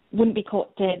 and wouldn't be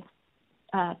caught dead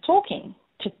talking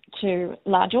to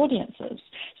large audiences.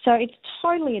 So it's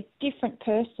totally a different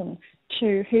person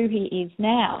to who he is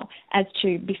now as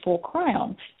to before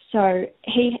Kryon. So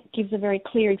he gives a very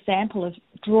clear example of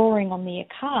drawing on the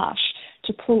Akash to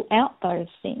to pull out those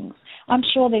things. I'm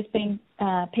sure there's been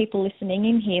people listening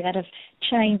in here that have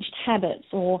changed habits,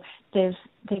 or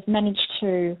they've managed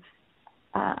to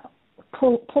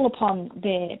pull upon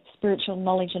their spiritual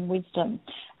knowledge and wisdom.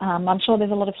 I'm sure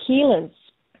there's a lot of healers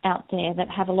out there that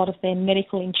have a lot of their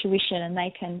medical intuition, and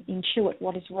they can intuit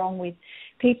what is wrong with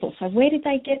people. So where did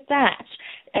they get that?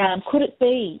 Could it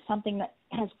be something that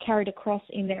has carried across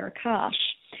in their Akash?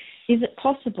 Is it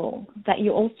possible that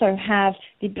you also have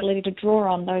the ability to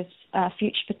draw on those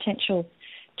future potentials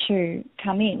to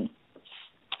come in?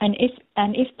 And if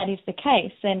that is the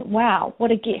case, then wow,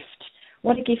 what a gift.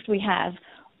 What a gift we have,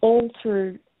 all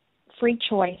through free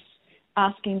choice,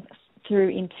 asking through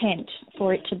intent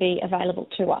for it to be available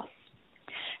to us.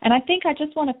 And I think I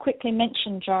just want to quickly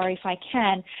mention, Jory, if I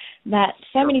can, that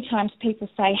so many times people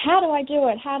say, how do I do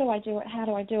it? How do I do it? How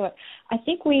do I do it? I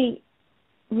think we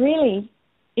really,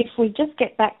 if we just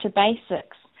get back to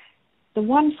basics, the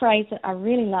one phrase that I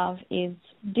really love is,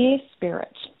 Dear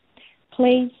Spirit,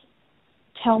 please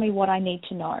tell me what I need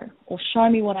to know, or show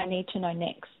me what I need to know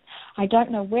next. I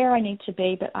don't know where I need to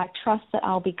be, but I trust that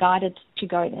I'll be guided to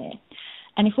go there.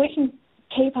 And if we can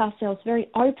keep ourselves very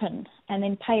open and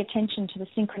then pay attention to the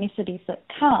synchronicities that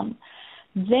come,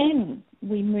 then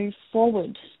we move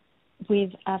forward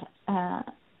with a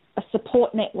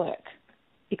support network,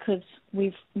 because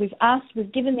we've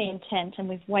given the intent and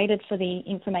we've waited for the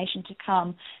information to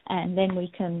come, and then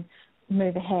we can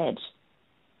move ahead.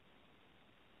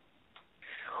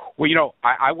 Well, you know,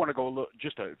 I want to go a little,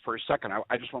 for a second.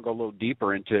 I just want to go a little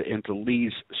deeper into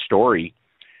Lee's story.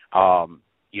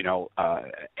 You know,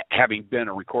 having been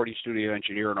a recording studio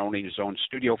engineer and owning his own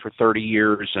studio for 30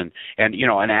 years, and you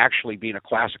know, and actually being a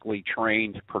classically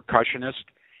trained percussionist,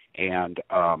 and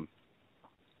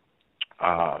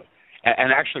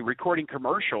actually recording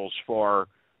commercials for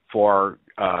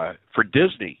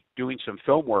Disney, doing some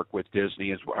film work with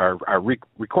Disney,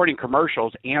 recording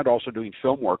commercials and also doing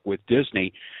film work with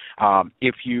Disney.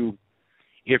 If you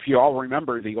all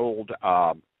remember the old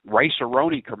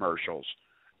Rice-A-Roni commercials,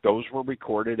 those were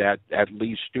recorded at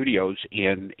Lee's studios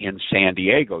in San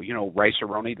Diego. You know,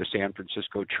 Rice-A-Roni, the San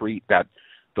Francisco treat,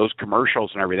 those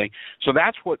commercials and everything. So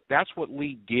that's what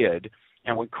Lee did.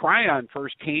 And when Kryon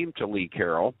first came to Lee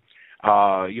Carroll,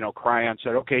 you know, Kryon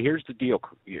said, "Okay, here's the deal.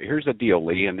 Here's the deal,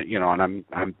 Lee." And you know, and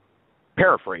I'm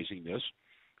paraphrasing this.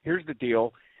 Here's the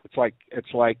deal. It's like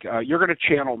you're going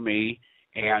to channel me,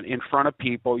 and in front of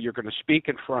people, you're going to speak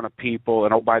in front of people,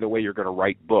 and oh, by the way, you're going to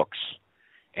write books.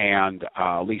 And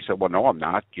Lee said, "Well, no, I'm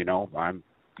not. You know, I'm,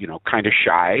 you know, kind of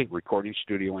shy, recording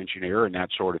studio engineer and that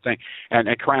sort of thing." And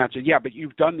Kryon said, "Yeah, but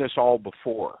you've done this all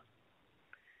before.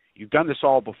 You've done this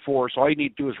all before, so all you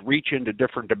need to do is reach into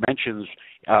different dimensions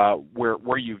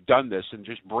where you've done this and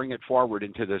just bring it forward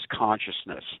into this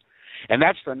consciousness." And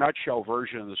that's the nutshell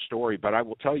version of the story. But I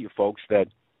will tell you, folks, that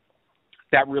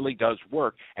really does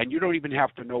work. And you don't even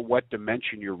have to know what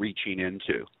dimension you're reaching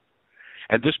into.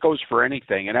 And this goes for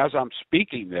anything. And as I'm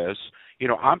speaking this, you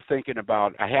know, I'm thinking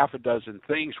about a half a dozen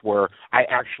things where I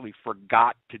actually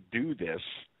forgot to do this.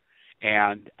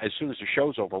 And as soon as the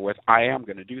show's over with, I am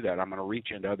going to do that. I'm going to reach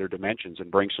into other dimensions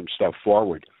and bring some stuff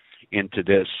forward into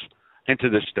this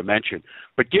dimension.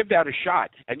 But give that a shot.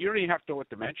 And you don't even have to know what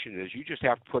dimension it is. You just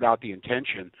have to put out the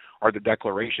intention or the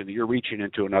declaration that you're reaching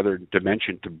into another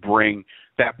dimension to bring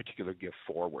that particular gift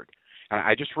forward. And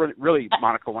I just really,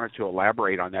 Monica, wanted to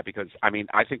elaborate on that, because I mean,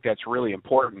 I think that's really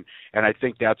important, and I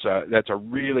think that's a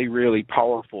really, really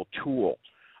powerful tool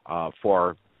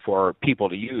for people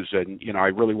to use. And you know, I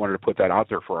really wanted to put that out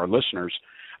there for our listeners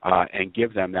and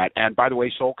give them that. And by the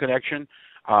way, Soul Connection,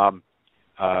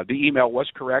 the email was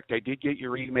correct. I did get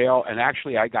your email, and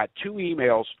actually I got 2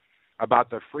 emails about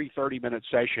the free 30-minute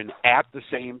session at the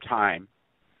same time.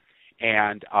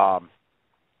 And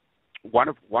one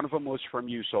of them was from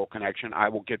you, Soul Connection. I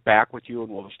will get back with you,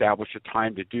 and we'll establish a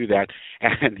time to do that.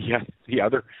 And the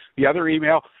other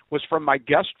email was from my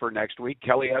guest for next week,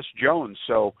 Kelly S. Jones.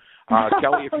 So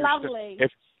Kelly,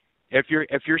 if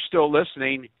you're still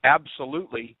listening,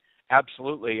 absolutely,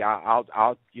 I'll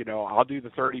do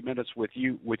the 30 minutes with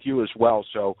you as well.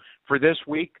 So for this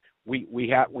week, we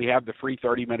have the free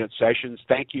 30-minute sessions.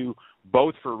 Thank you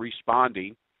both for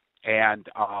responding, and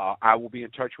I will be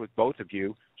in touch with both of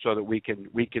you so that we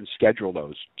can schedule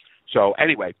those. So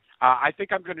anyway, I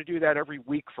think I'm going to do that every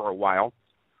week for a while.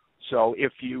 So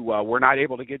if you were not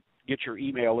able to get your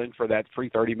email in for that free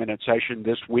 30-minute session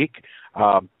this week,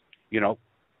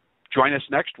 join us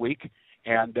next week,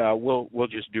 and we'll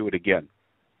just do it again.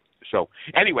 So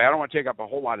anyway, I don't want to take up a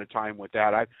whole lot of time with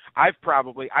that. I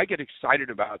get excited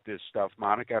about this stuff,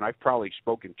 Monica, and I've probably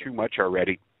spoken too much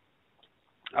already.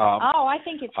 I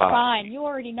think it's fine. You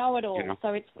already know it all.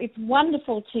 So it's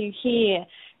wonderful to hear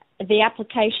the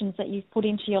applications that you've put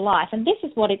into your life. And this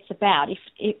is what it's about.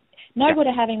 If no good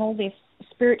at having all this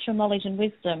spiritual knowledge and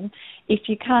wisdom if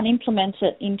you can't implement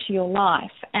it into your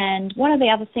life. And one of the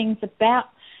other things about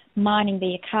mining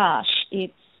the Akash,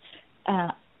 it's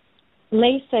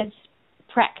Lee says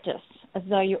practice as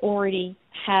though you already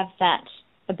have that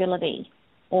ability,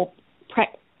 or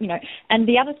And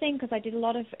the other thing, because I did a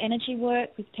lot of energy work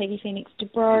with Peggy Phoenix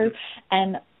Dubrow,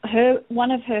 and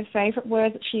one of her favourite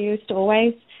words that she used to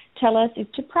always tell us is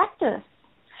to practice.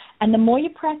 And the more you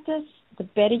practice, the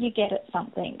better you get at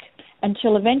something,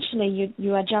 until eventually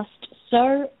you are just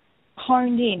so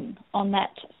honed in on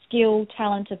that skill,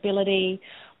 talent, ability,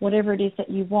 whatever it is that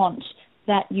you want,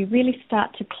 that you really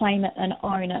start to claim it and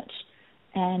own it.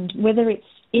 And whether it's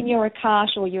in your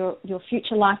Akash or your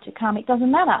future life to come, it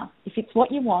doesn't matter. If it's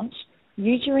what you want,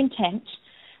 use your intent.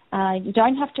 You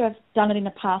don't have to have done it in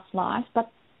a past life,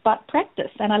 but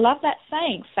practice. And I love that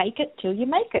saying, fake it till you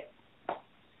make it.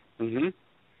 Mm-hmm.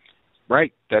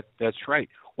 Right. That's right.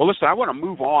 Well, listen, I want to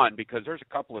move on because there's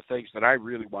a couple of things that I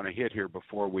really want to hit here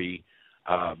before we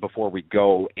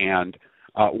go. And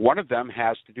one of them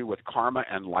has to do with karma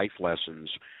and life lessons.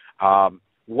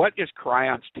 What is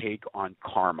Kryon's take on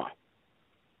karma?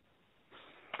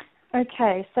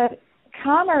 Okay, so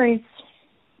karma is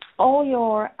all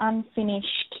your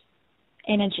unfinished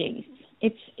energies.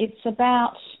 It's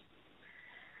about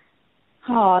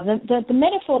the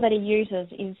metaphor that he uses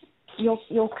is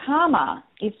your karma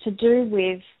is to do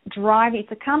with drive. It's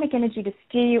a karmic energy to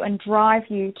steer you and drive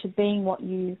you to being what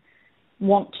you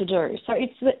want to do. So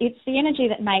it's the energy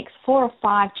that makes 4 or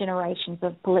 5 generations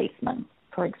of policemen,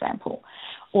 for example,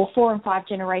 or 4 and 5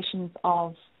 generations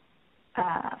of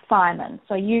firemen.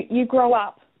 So you grow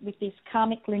up with this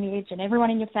karmic lineage and everyone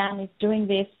in your family is doing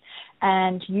this,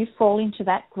 and you fall into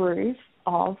that groove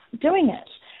of doing it.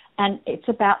 And it's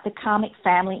about the karmic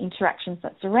family interactions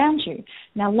that surround you.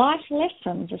 Now, life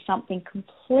lessons are something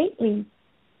completely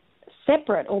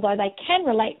separate, although they can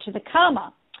relate to the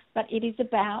karma, but it is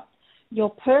about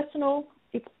your personal,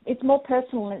 it's more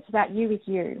personal, and it's about you with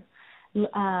you.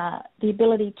 The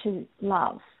ability to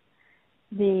love,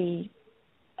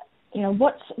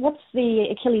 what's the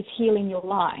Achilles heel in your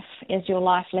life as your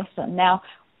life lesson. Now,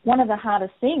 one of the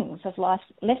hardest things of life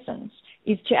lessons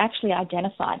is to actually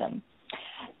identify them.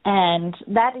 And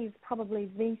that is probably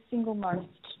the single most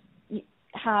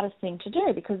hardest thing to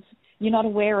do, because you're not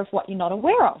aware of what you're not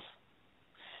aware of.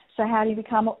 So how do you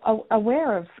become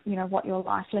aware of, what your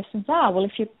life lessons are? Well,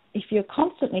 if you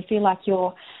constantly feel like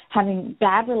you're having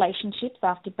bad relationships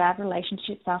after bad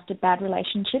relationships after bad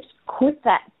relationships, could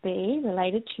that be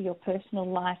related to your personal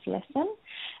life lesson?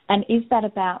 And is that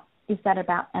about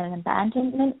an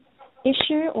abandonment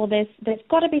issue, or there's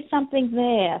got to be something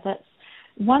there that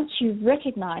once you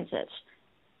recognize it,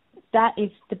 that is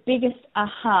the biggest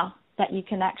aha that you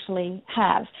can actually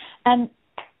have. And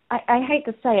I hate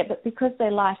to say it, but because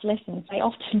they're life lessons, they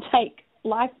often take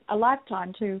a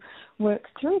lifetime to work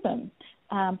through them.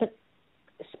 But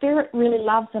Spirit really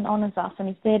loves and honors us, and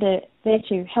is there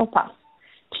to help us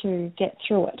to get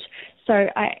through it. So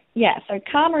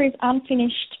karma is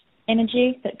unfinished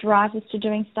energy that drives us to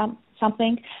doing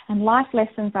something, and life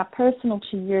lessons are personal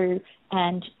to you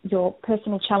and your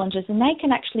personal challenges, and they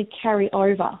can actually carry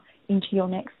over into your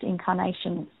next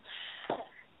incarnations.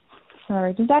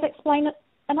 So does that explain it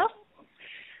enough?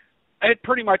 It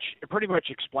pretty much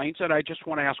explains it. I just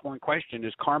want to ask one question.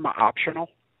 Is karma optional?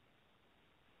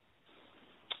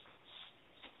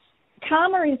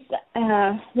 Karma is,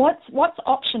 what's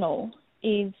optional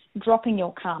is dropping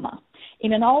your karma.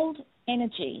 In an old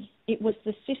energy, it was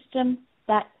the system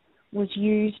that was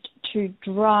used to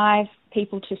drive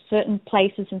people to certain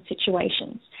places and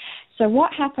situations. So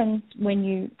what happens when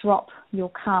you drop your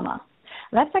karma?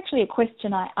 That's actually a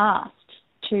question I asked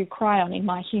to Kryon in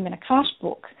my Human Akash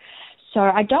book. So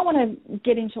I don't want to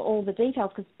get into all the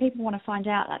details, because people want to find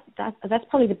out. That's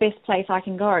probably the best place I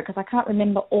can go, because I can't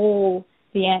remember all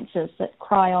the answers that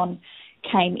Kryon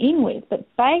came in with. But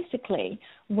basically,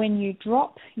 when you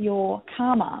drop your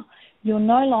karma, you're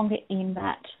no longer in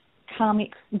that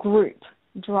karmic group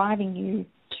driving you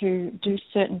to do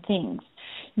certain things.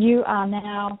 You are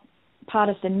now part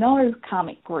of the no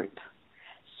karmic group.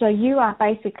 So you are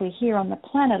basically here on the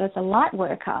planet as a light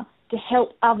worker to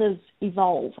help others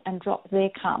evolve and drop their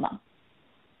karma.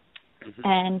 Mm-hmm.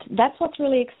 And that's what's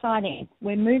really exciting.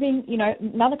 We're moving,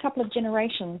 another couple of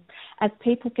generations as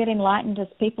people get enlightened, as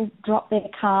people drop their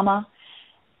karma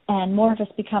and more of us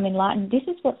become enlightened. This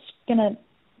is what's going to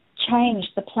change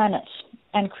the planet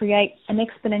and create an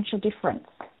exponential difference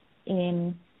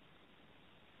in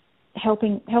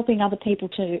helping other people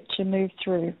to move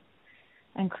through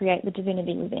and create the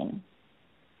divinity within.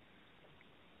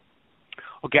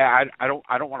 Okay, I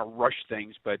don't want to rush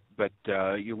things, but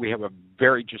we have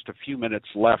just a few minutes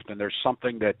left, and there's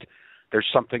something that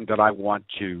I want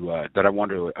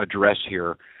to address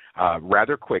here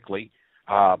rather quickly.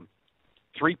 There's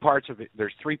three parts of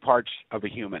a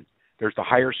human. There's the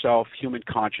higher self, human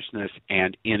consciousness,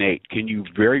 and innate. Can you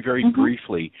very, very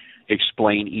briefly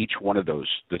explain each one of those,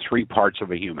 the three parts of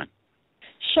a human?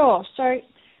 Sure. So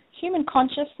human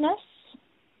consciousness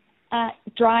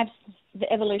drives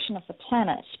the evolution of the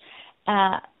planet.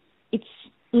 It's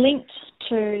linked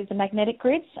to the magnetic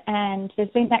grids, and there's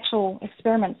been actual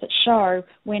experiments that show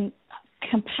when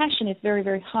compassion is very,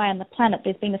 very high on the planet,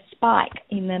 there's been a spike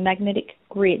in the magnetic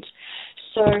grid.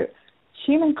 So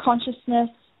human consciousness,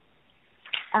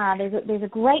 there's a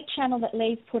great channel that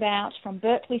Lee's put out from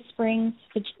Berkeley Springs,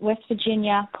 West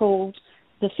Virginia, called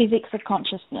The Physics of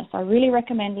Consciousness. I really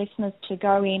recommend listeners to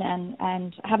go in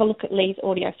and have a look at Lee's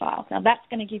audio files. Now, that's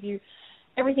going to give you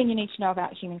everything you need to know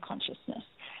about human consciousness.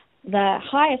 The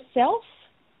higher self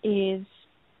is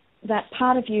that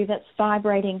part of you that's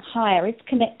vibrating higher. It's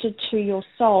connected to your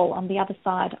soul on the other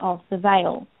side of the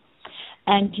veil.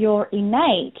 And your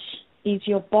innate is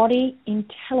your body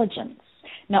intelligence.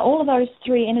 Now, all of those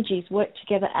three energies work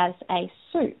together as a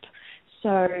soup.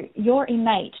 So your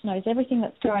innate knows everything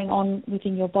that's going on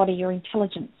within your body, your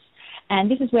intelligence. And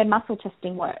this is where muscle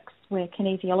testing works, where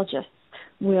kinesiologists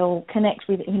will connect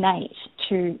with innate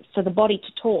for the body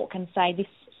to talk and say this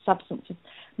substance is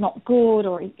not good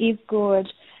or it is good.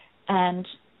 And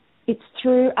it's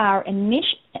through our intuition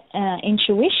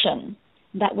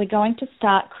that we're going to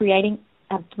start creating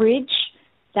a bridge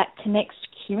that connects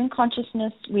human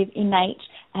consciousness with innate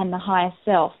and the higher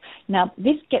self. Now,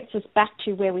 this gets us back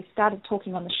to where we started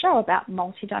talking on the show about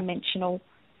multidimensional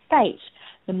state.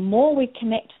 The more we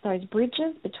connect those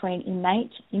bridges between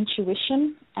innate,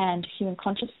 intuition, and human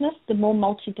consciousness, the more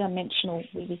multidimensional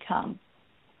we become.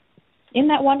 Isn't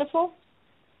that wonderful?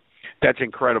 That's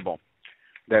incredible.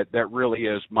 That really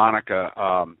is, Monica.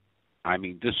 I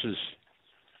mean, this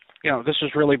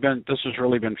has really been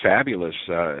fabulous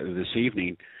this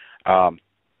evening. I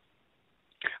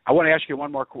want to ask you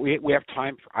one more. We have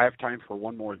time. I have time for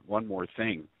one more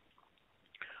thing.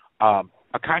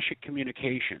 Akashic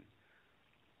communication.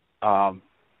 How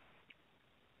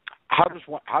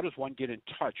does one get in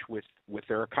touch with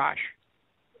their Akash?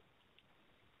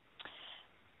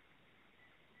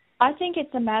 I think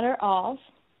it's a matter of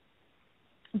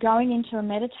going into a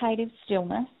meditative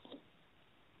stillness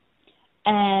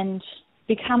and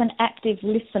become an active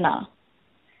listener.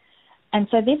 And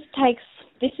so this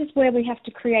is where we have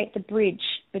to create the bridge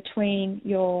between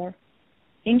your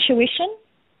intuition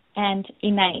and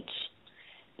innate.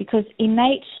 Because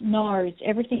innate knows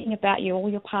everything about you,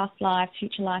 all your past lives,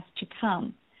 future lives to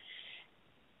come.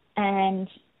 And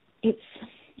it's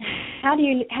how do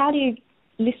you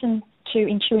listen to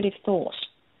intuitive thought?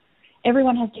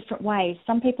 Everyone has different ways.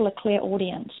 Some people are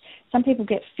clairaudient. Some people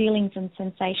get feelings and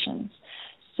sensations.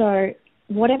 So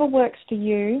whatever works for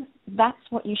you, that's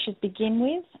what you should begin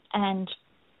with and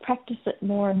practice it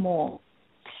more and more.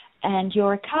 And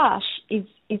your Akash is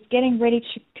getting ready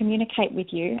to communicate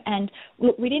with you. And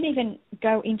look, we didn't even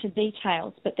go into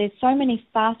details, but there's so many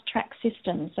fast-track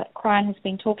systems that Kryon has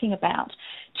been talking about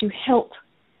to help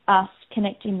us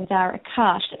connecting with our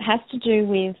Akash. It has to do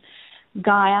with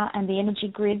Gaia and the energy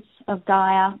grids of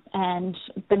Gaia and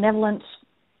benevolent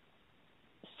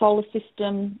solar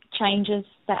system changes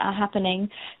that are happening.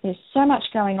 There's so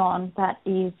much going on that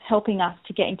is helping us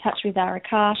to get in touch with our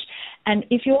Akash. And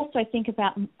if you also think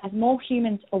about as more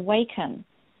humans awaken,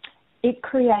 it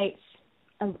creates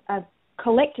a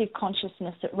collective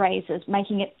consciousness that raises,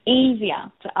 making it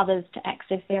easier for others to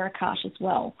access their Akash as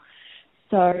well.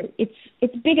 So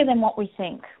it's bigger than what we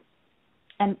think.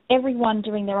 And everyone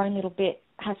doing their own little bit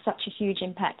has such a huge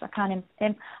impact. I can't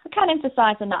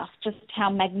emphasize enough just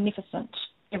how magnificent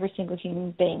every single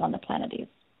human being on the planet is.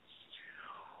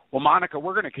 Well, Monica,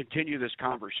 we're going to continue this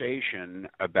conversation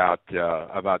about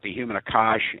the human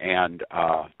Akash and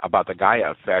about the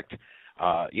Gaia effect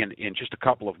in just a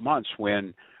couple of months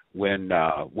when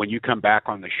you come back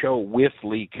on the show with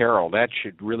Lee Carroll. That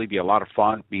should really be a lot of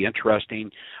fun, be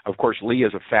interesting. Of course, Lee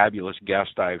is a fabulous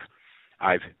guest. I've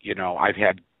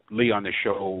had Lee on the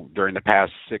show during the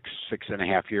past six and a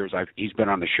half years. He's been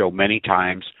on the show many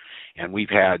times, and we've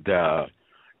had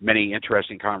many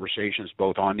interesting conversations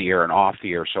both on the air and off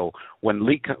the air. So when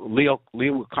Lee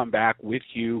will come back with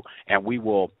you, and we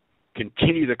will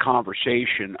continue the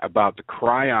conversation about the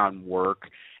Kryon work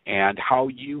and how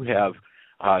you have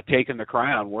taken the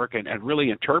Kryon work and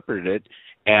really interpreted it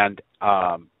and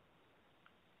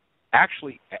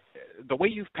actually, the way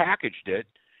you've packaged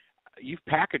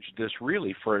this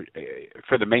really for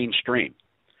the mainstream,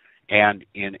 and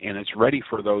it's ready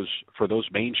for those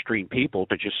mainstream people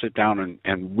to just sit down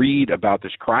and read about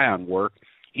this Kryon work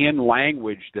in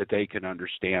language that they can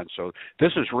understand. So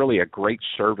this is really a great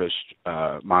service,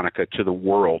 Monica, to the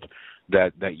world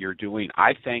that you're doing.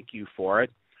 I thank you for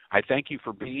it. I thank you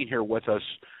for being here with us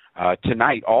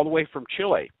tonight, all the way from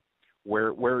Chile,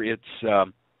 where it's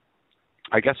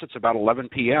I guess it's about 11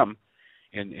 p.m.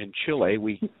 in Chile.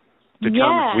 We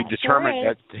determined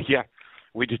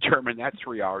that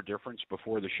 3-hour difference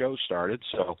before the show started.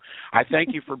 So I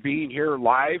thank you for being here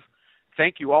live.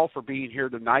 Thank you all for being here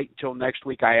tonight. Until next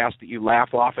week, I ask that you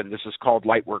laugh often. This is called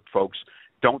Lightwork, folks.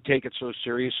 Don't take it so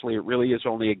seriously. It really is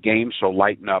only a game, so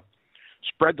lighten up.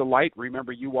 Spread the light.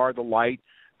 Remember, you are the light.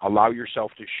 Allow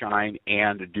yourself to shine,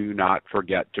 and do not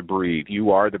forget to breathe.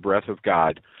 You are the breath of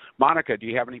God. Monica, do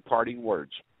you have any parting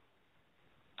words?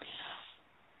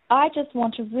 I just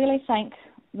want to really thank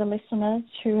the listeners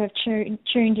who have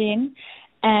tuned in,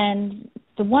 and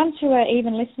the ones who are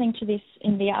even listening to this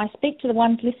I speak to the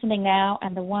ones listening now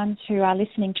and the ones who are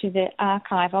listening to the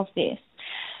archive of this.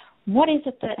 What is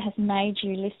it that has made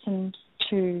you listen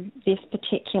to this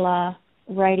particular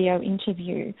radio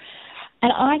interview?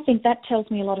 And I think that tells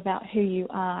me a lot about who you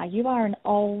are. You are an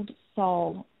old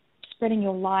soul spreading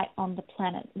your light on the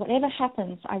planet. Whatever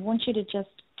happens, I want you to just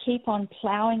keep on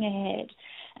plowing ahead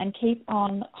and keep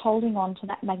on holding on to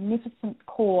that magnificent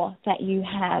core that you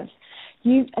have.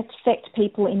 You affect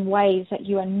people in ways that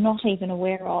you are not even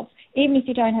aware of. Even if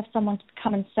you don't have someone to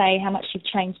come and say how much you've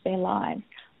changed their lives,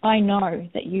 I know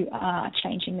that you are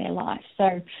changing their life.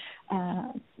 So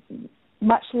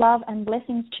much love and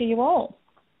blessings to you all.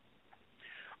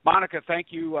 Monica, thank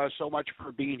you so much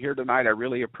for being here tonight. I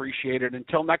really appreciate it.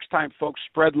 Until next time, folks,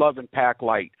 spread love and pack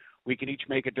light. We can each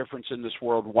make a difference in this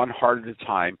world one heart at a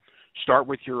time. Start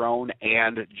with your own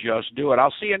and just do it.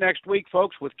 I'll see you next week,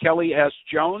 folks, with Kelly S.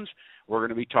 Jones. We're going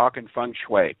to be talking feng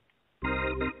shui.